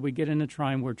shift, but we get into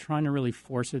trying. We're trying to really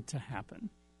force it to happen,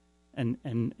 and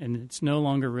it's no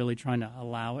longer really trying to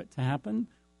allow it to happen.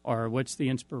 Or what's the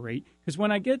inspiration? Because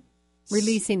when I get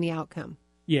releasing the outcome,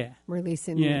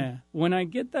 when I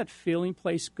get that feeling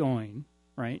place going,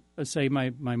 right? Let's say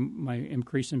my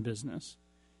increase in business,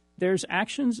 there's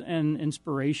actions and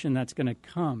inspiration that's going to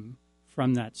come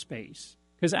from that space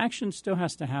because action still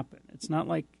has to happen. It's not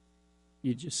like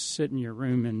you just sit in your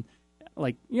room and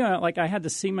like I had to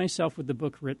see myself with the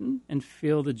book written and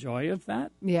feel the joy of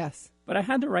that. Yes, but I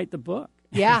had to write the book.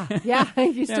 Yeah.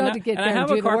 You still have to get there and I have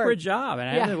do a the corporate work. job, and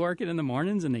I had to work it in the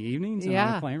mornings and the evenings and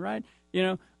on the plane ride.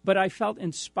 But I felt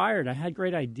inspired. I had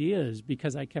great ideas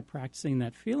because I kept practicing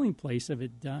that feeling place of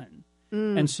it done.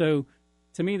 And so,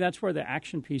 to me, that's where the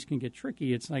action piece can get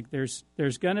tricky. It's like there's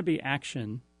going to be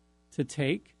action to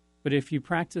take, but if you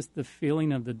practice the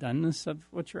feeling of the doneness of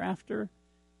what you're after,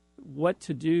 what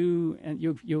to do, and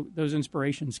those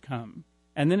inspirations come.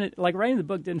 And then writing the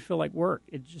book didn't feel like work.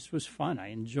 It just was fun.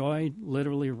 I enjoyed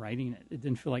literally writing it. It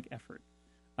didn't feel like effort.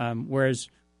 Whereas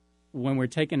when we're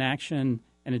taking action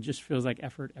and it just feels like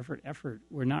effort,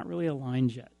 we're not really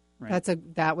aligned yet. Right?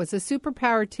 That was a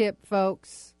superpower tip,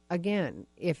 folks. Again,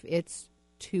 if it's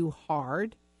too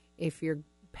hard, if you're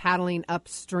paddling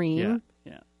upstream,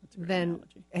 that's a great then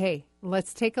analogy. Hey,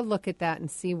 let's take a look at that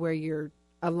and see where you're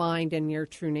aligned in your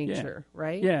true nature,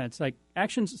 right? Yeah, it's like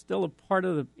action's still a part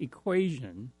of the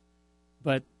equation,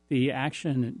 but the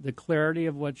action, the clarity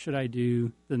of what should I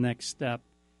do, the next step,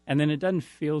 and then it doesn't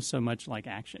feel so much like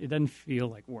action. It doesn't feel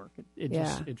like work.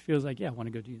 It feels like, I want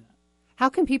to go do that. How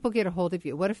can people get a hold of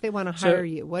you? What if they want to hire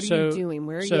you? What are you doing?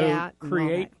 Where are you at?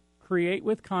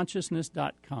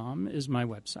 Createwithconsciousness.com is my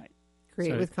website.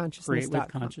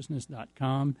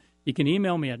 Createwithconsciousness.com. You can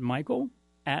email me at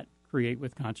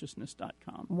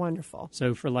michael@createwithconsciousness.com. Wonderful.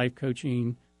 So for life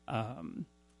coaching,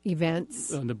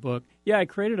 events, on the book. Yeah, I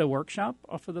created a workshop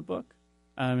off of the book.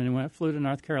 And when I flew to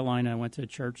North Carolina, I went to a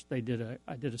church. I did a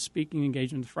speaking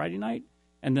engagement Friday night,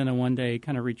 and then a one-day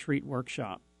kind of retreat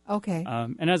workshop. Okay.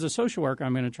 And as a social worker,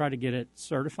 I'm going to try to get it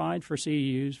certified for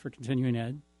CEUs for continuing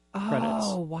ed credits.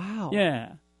 Oh, wow.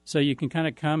 Yeah. So you can kind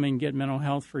of come and get mental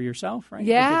health for yourself, right?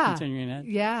 Yeah. Continuing ed.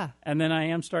 Yeah. And then I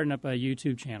am starting up a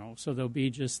YouTube channel. So there'll be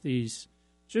just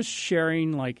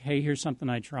sharing like, hey, here's something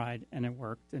I tried and it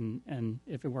worked. And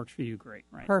if it works for you, great,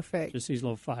 right? Perfect. Just these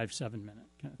little 5-7 minute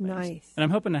kind of things. Nice. And I'm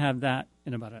hoping to have that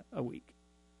in about a week.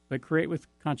 But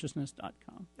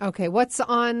createwithconsciousness.com. Okay. What's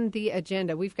on the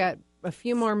agenda? We've got a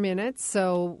few more minutes.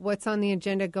 So what's on the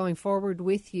agenda going forward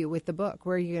with you, with the book?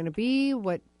 Where are you going to be?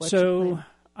 What's your plan?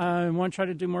 I want to try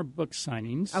to do more book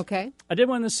signings. Okay. I did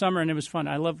one this summer, and it was fun.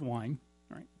 I love wine.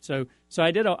 Right. So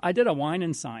I did a wine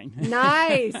and sign.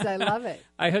 Nice. I love it.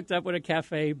 I hooked up with a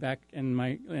cafe back in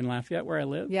Lafayette where I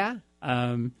live. Yeah.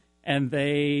 And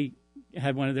they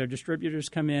had one of their distributors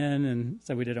come in, and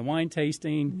so we did a wine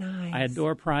tasting. Nice. I had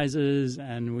door prizes,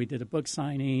 and we did a book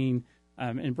signing,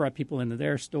 and brought people into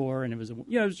their store, and it was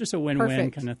just a win-win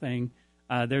Perfect. kind of thing.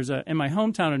 There's in my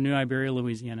hometown of New Iberia,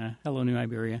 Louisiana. Hello, New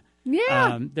Iberia.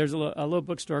 Yeah. There's a little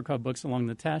bookstore called Books Along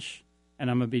the Teche,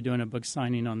 and I'm going to be doing a book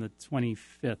signing on the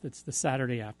 25th. It's the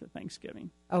Saturday after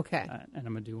Thanksgiving. Okay. And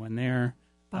I'm going to do one there.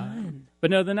 Fun. But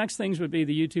no, the next things would be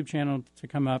the YouTube channel to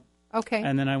come up. Okay.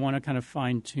 And then I want to kind of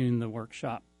fine-tune the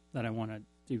workshop that I want to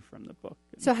do from the book.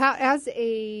 So how, as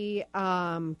a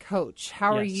coach,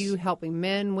 how are Yes. you helping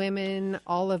men, women,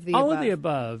 all of the All above? of the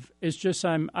above is just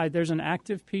there's an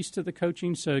active piece to the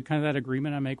coaching, so kind of that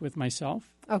agreement I make with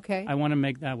myself. Okay. I want to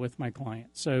make that with my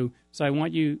client. So I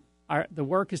want you. The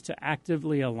work is to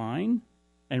actively align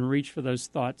and reach for those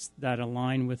thoughts that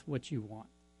align with what you want.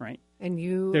 Right. And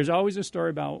you. There's always a story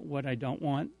about what I don't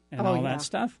want and all that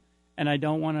stuff, and I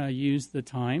don't want to use the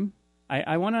time.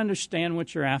 I want to understand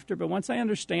what you're after, but once I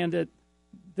understand it,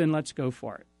 then let's go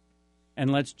for it.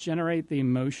 And let's generate the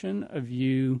emotion of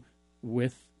you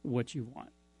with what you want.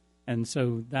 And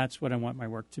so that's what I want my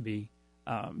work to be.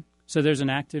 So there's an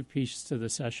active piece to the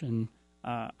session.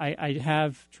 I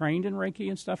have trained in Reiki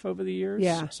and stuff over the years.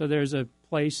 Yeah. So there's a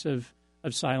place of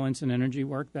silence and energy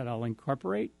work that I'll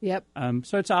incorporate. Yep.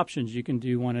 So it's options. You can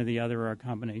do one or the other or a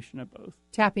combination of both.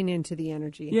 Tapping into the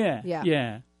energy.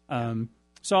 Yeah.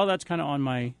 So all that's kind of on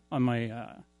my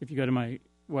if you go to my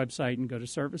website and go to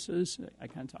services, I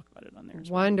kind of talk about it on there as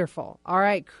well. Wonderful. All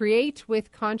right.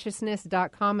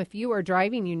 CreateWithConsciousness.com. If you are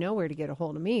driving, you know where to get a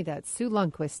hold of me. That's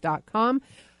SueLundquist.com.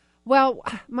 Well,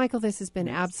 Michael, this has been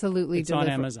absolutely It's on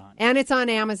delivered. Amazon. And it's on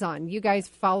Amazon. You guys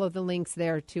follow the links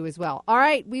there, too, as well. All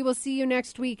right. We will see you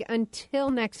next week. Until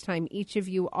next time, each of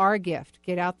you are a gift.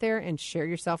 Get out there and share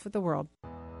yourself with the world.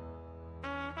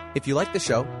 If you like the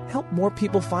show, help more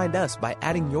people find us by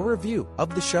adding your review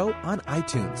of the show on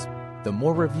iTunes. The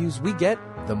more reviews we get,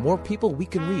 the more people we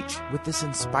can reach with this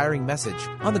inspiring message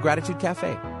on the Gratitude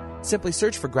Cafe. Simply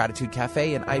search for Gratitude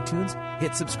Cafe in iTunes,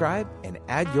 hit subscribe, and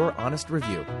add your honest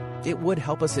review. It would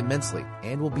help us immensely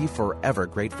and we'll be forever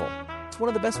grateful. It's one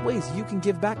of the best ways you can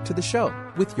give back to the show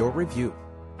with your review.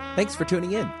 Thanks for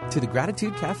tuning in to the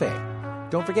Gratitude Cafe.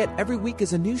 Don't forget, every week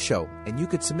is a new show, and you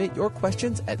could submit your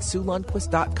questions at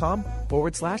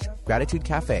SueLundquist.com/Gratitude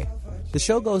Cafe. The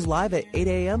show goes live at 8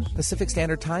 a.m. Pacific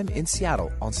Standard Time in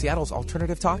Seattle on Seattle's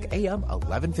Alternative Talk AM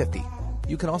 1150.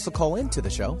 You can also call in to the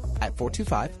show at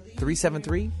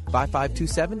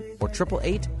 425-373-5527 or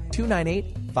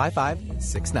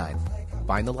 888-298-5569.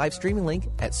 Find the live streaming link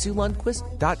at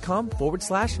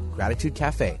SueLundquist.com/Gratitude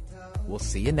Cafe. We'll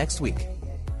see you next week.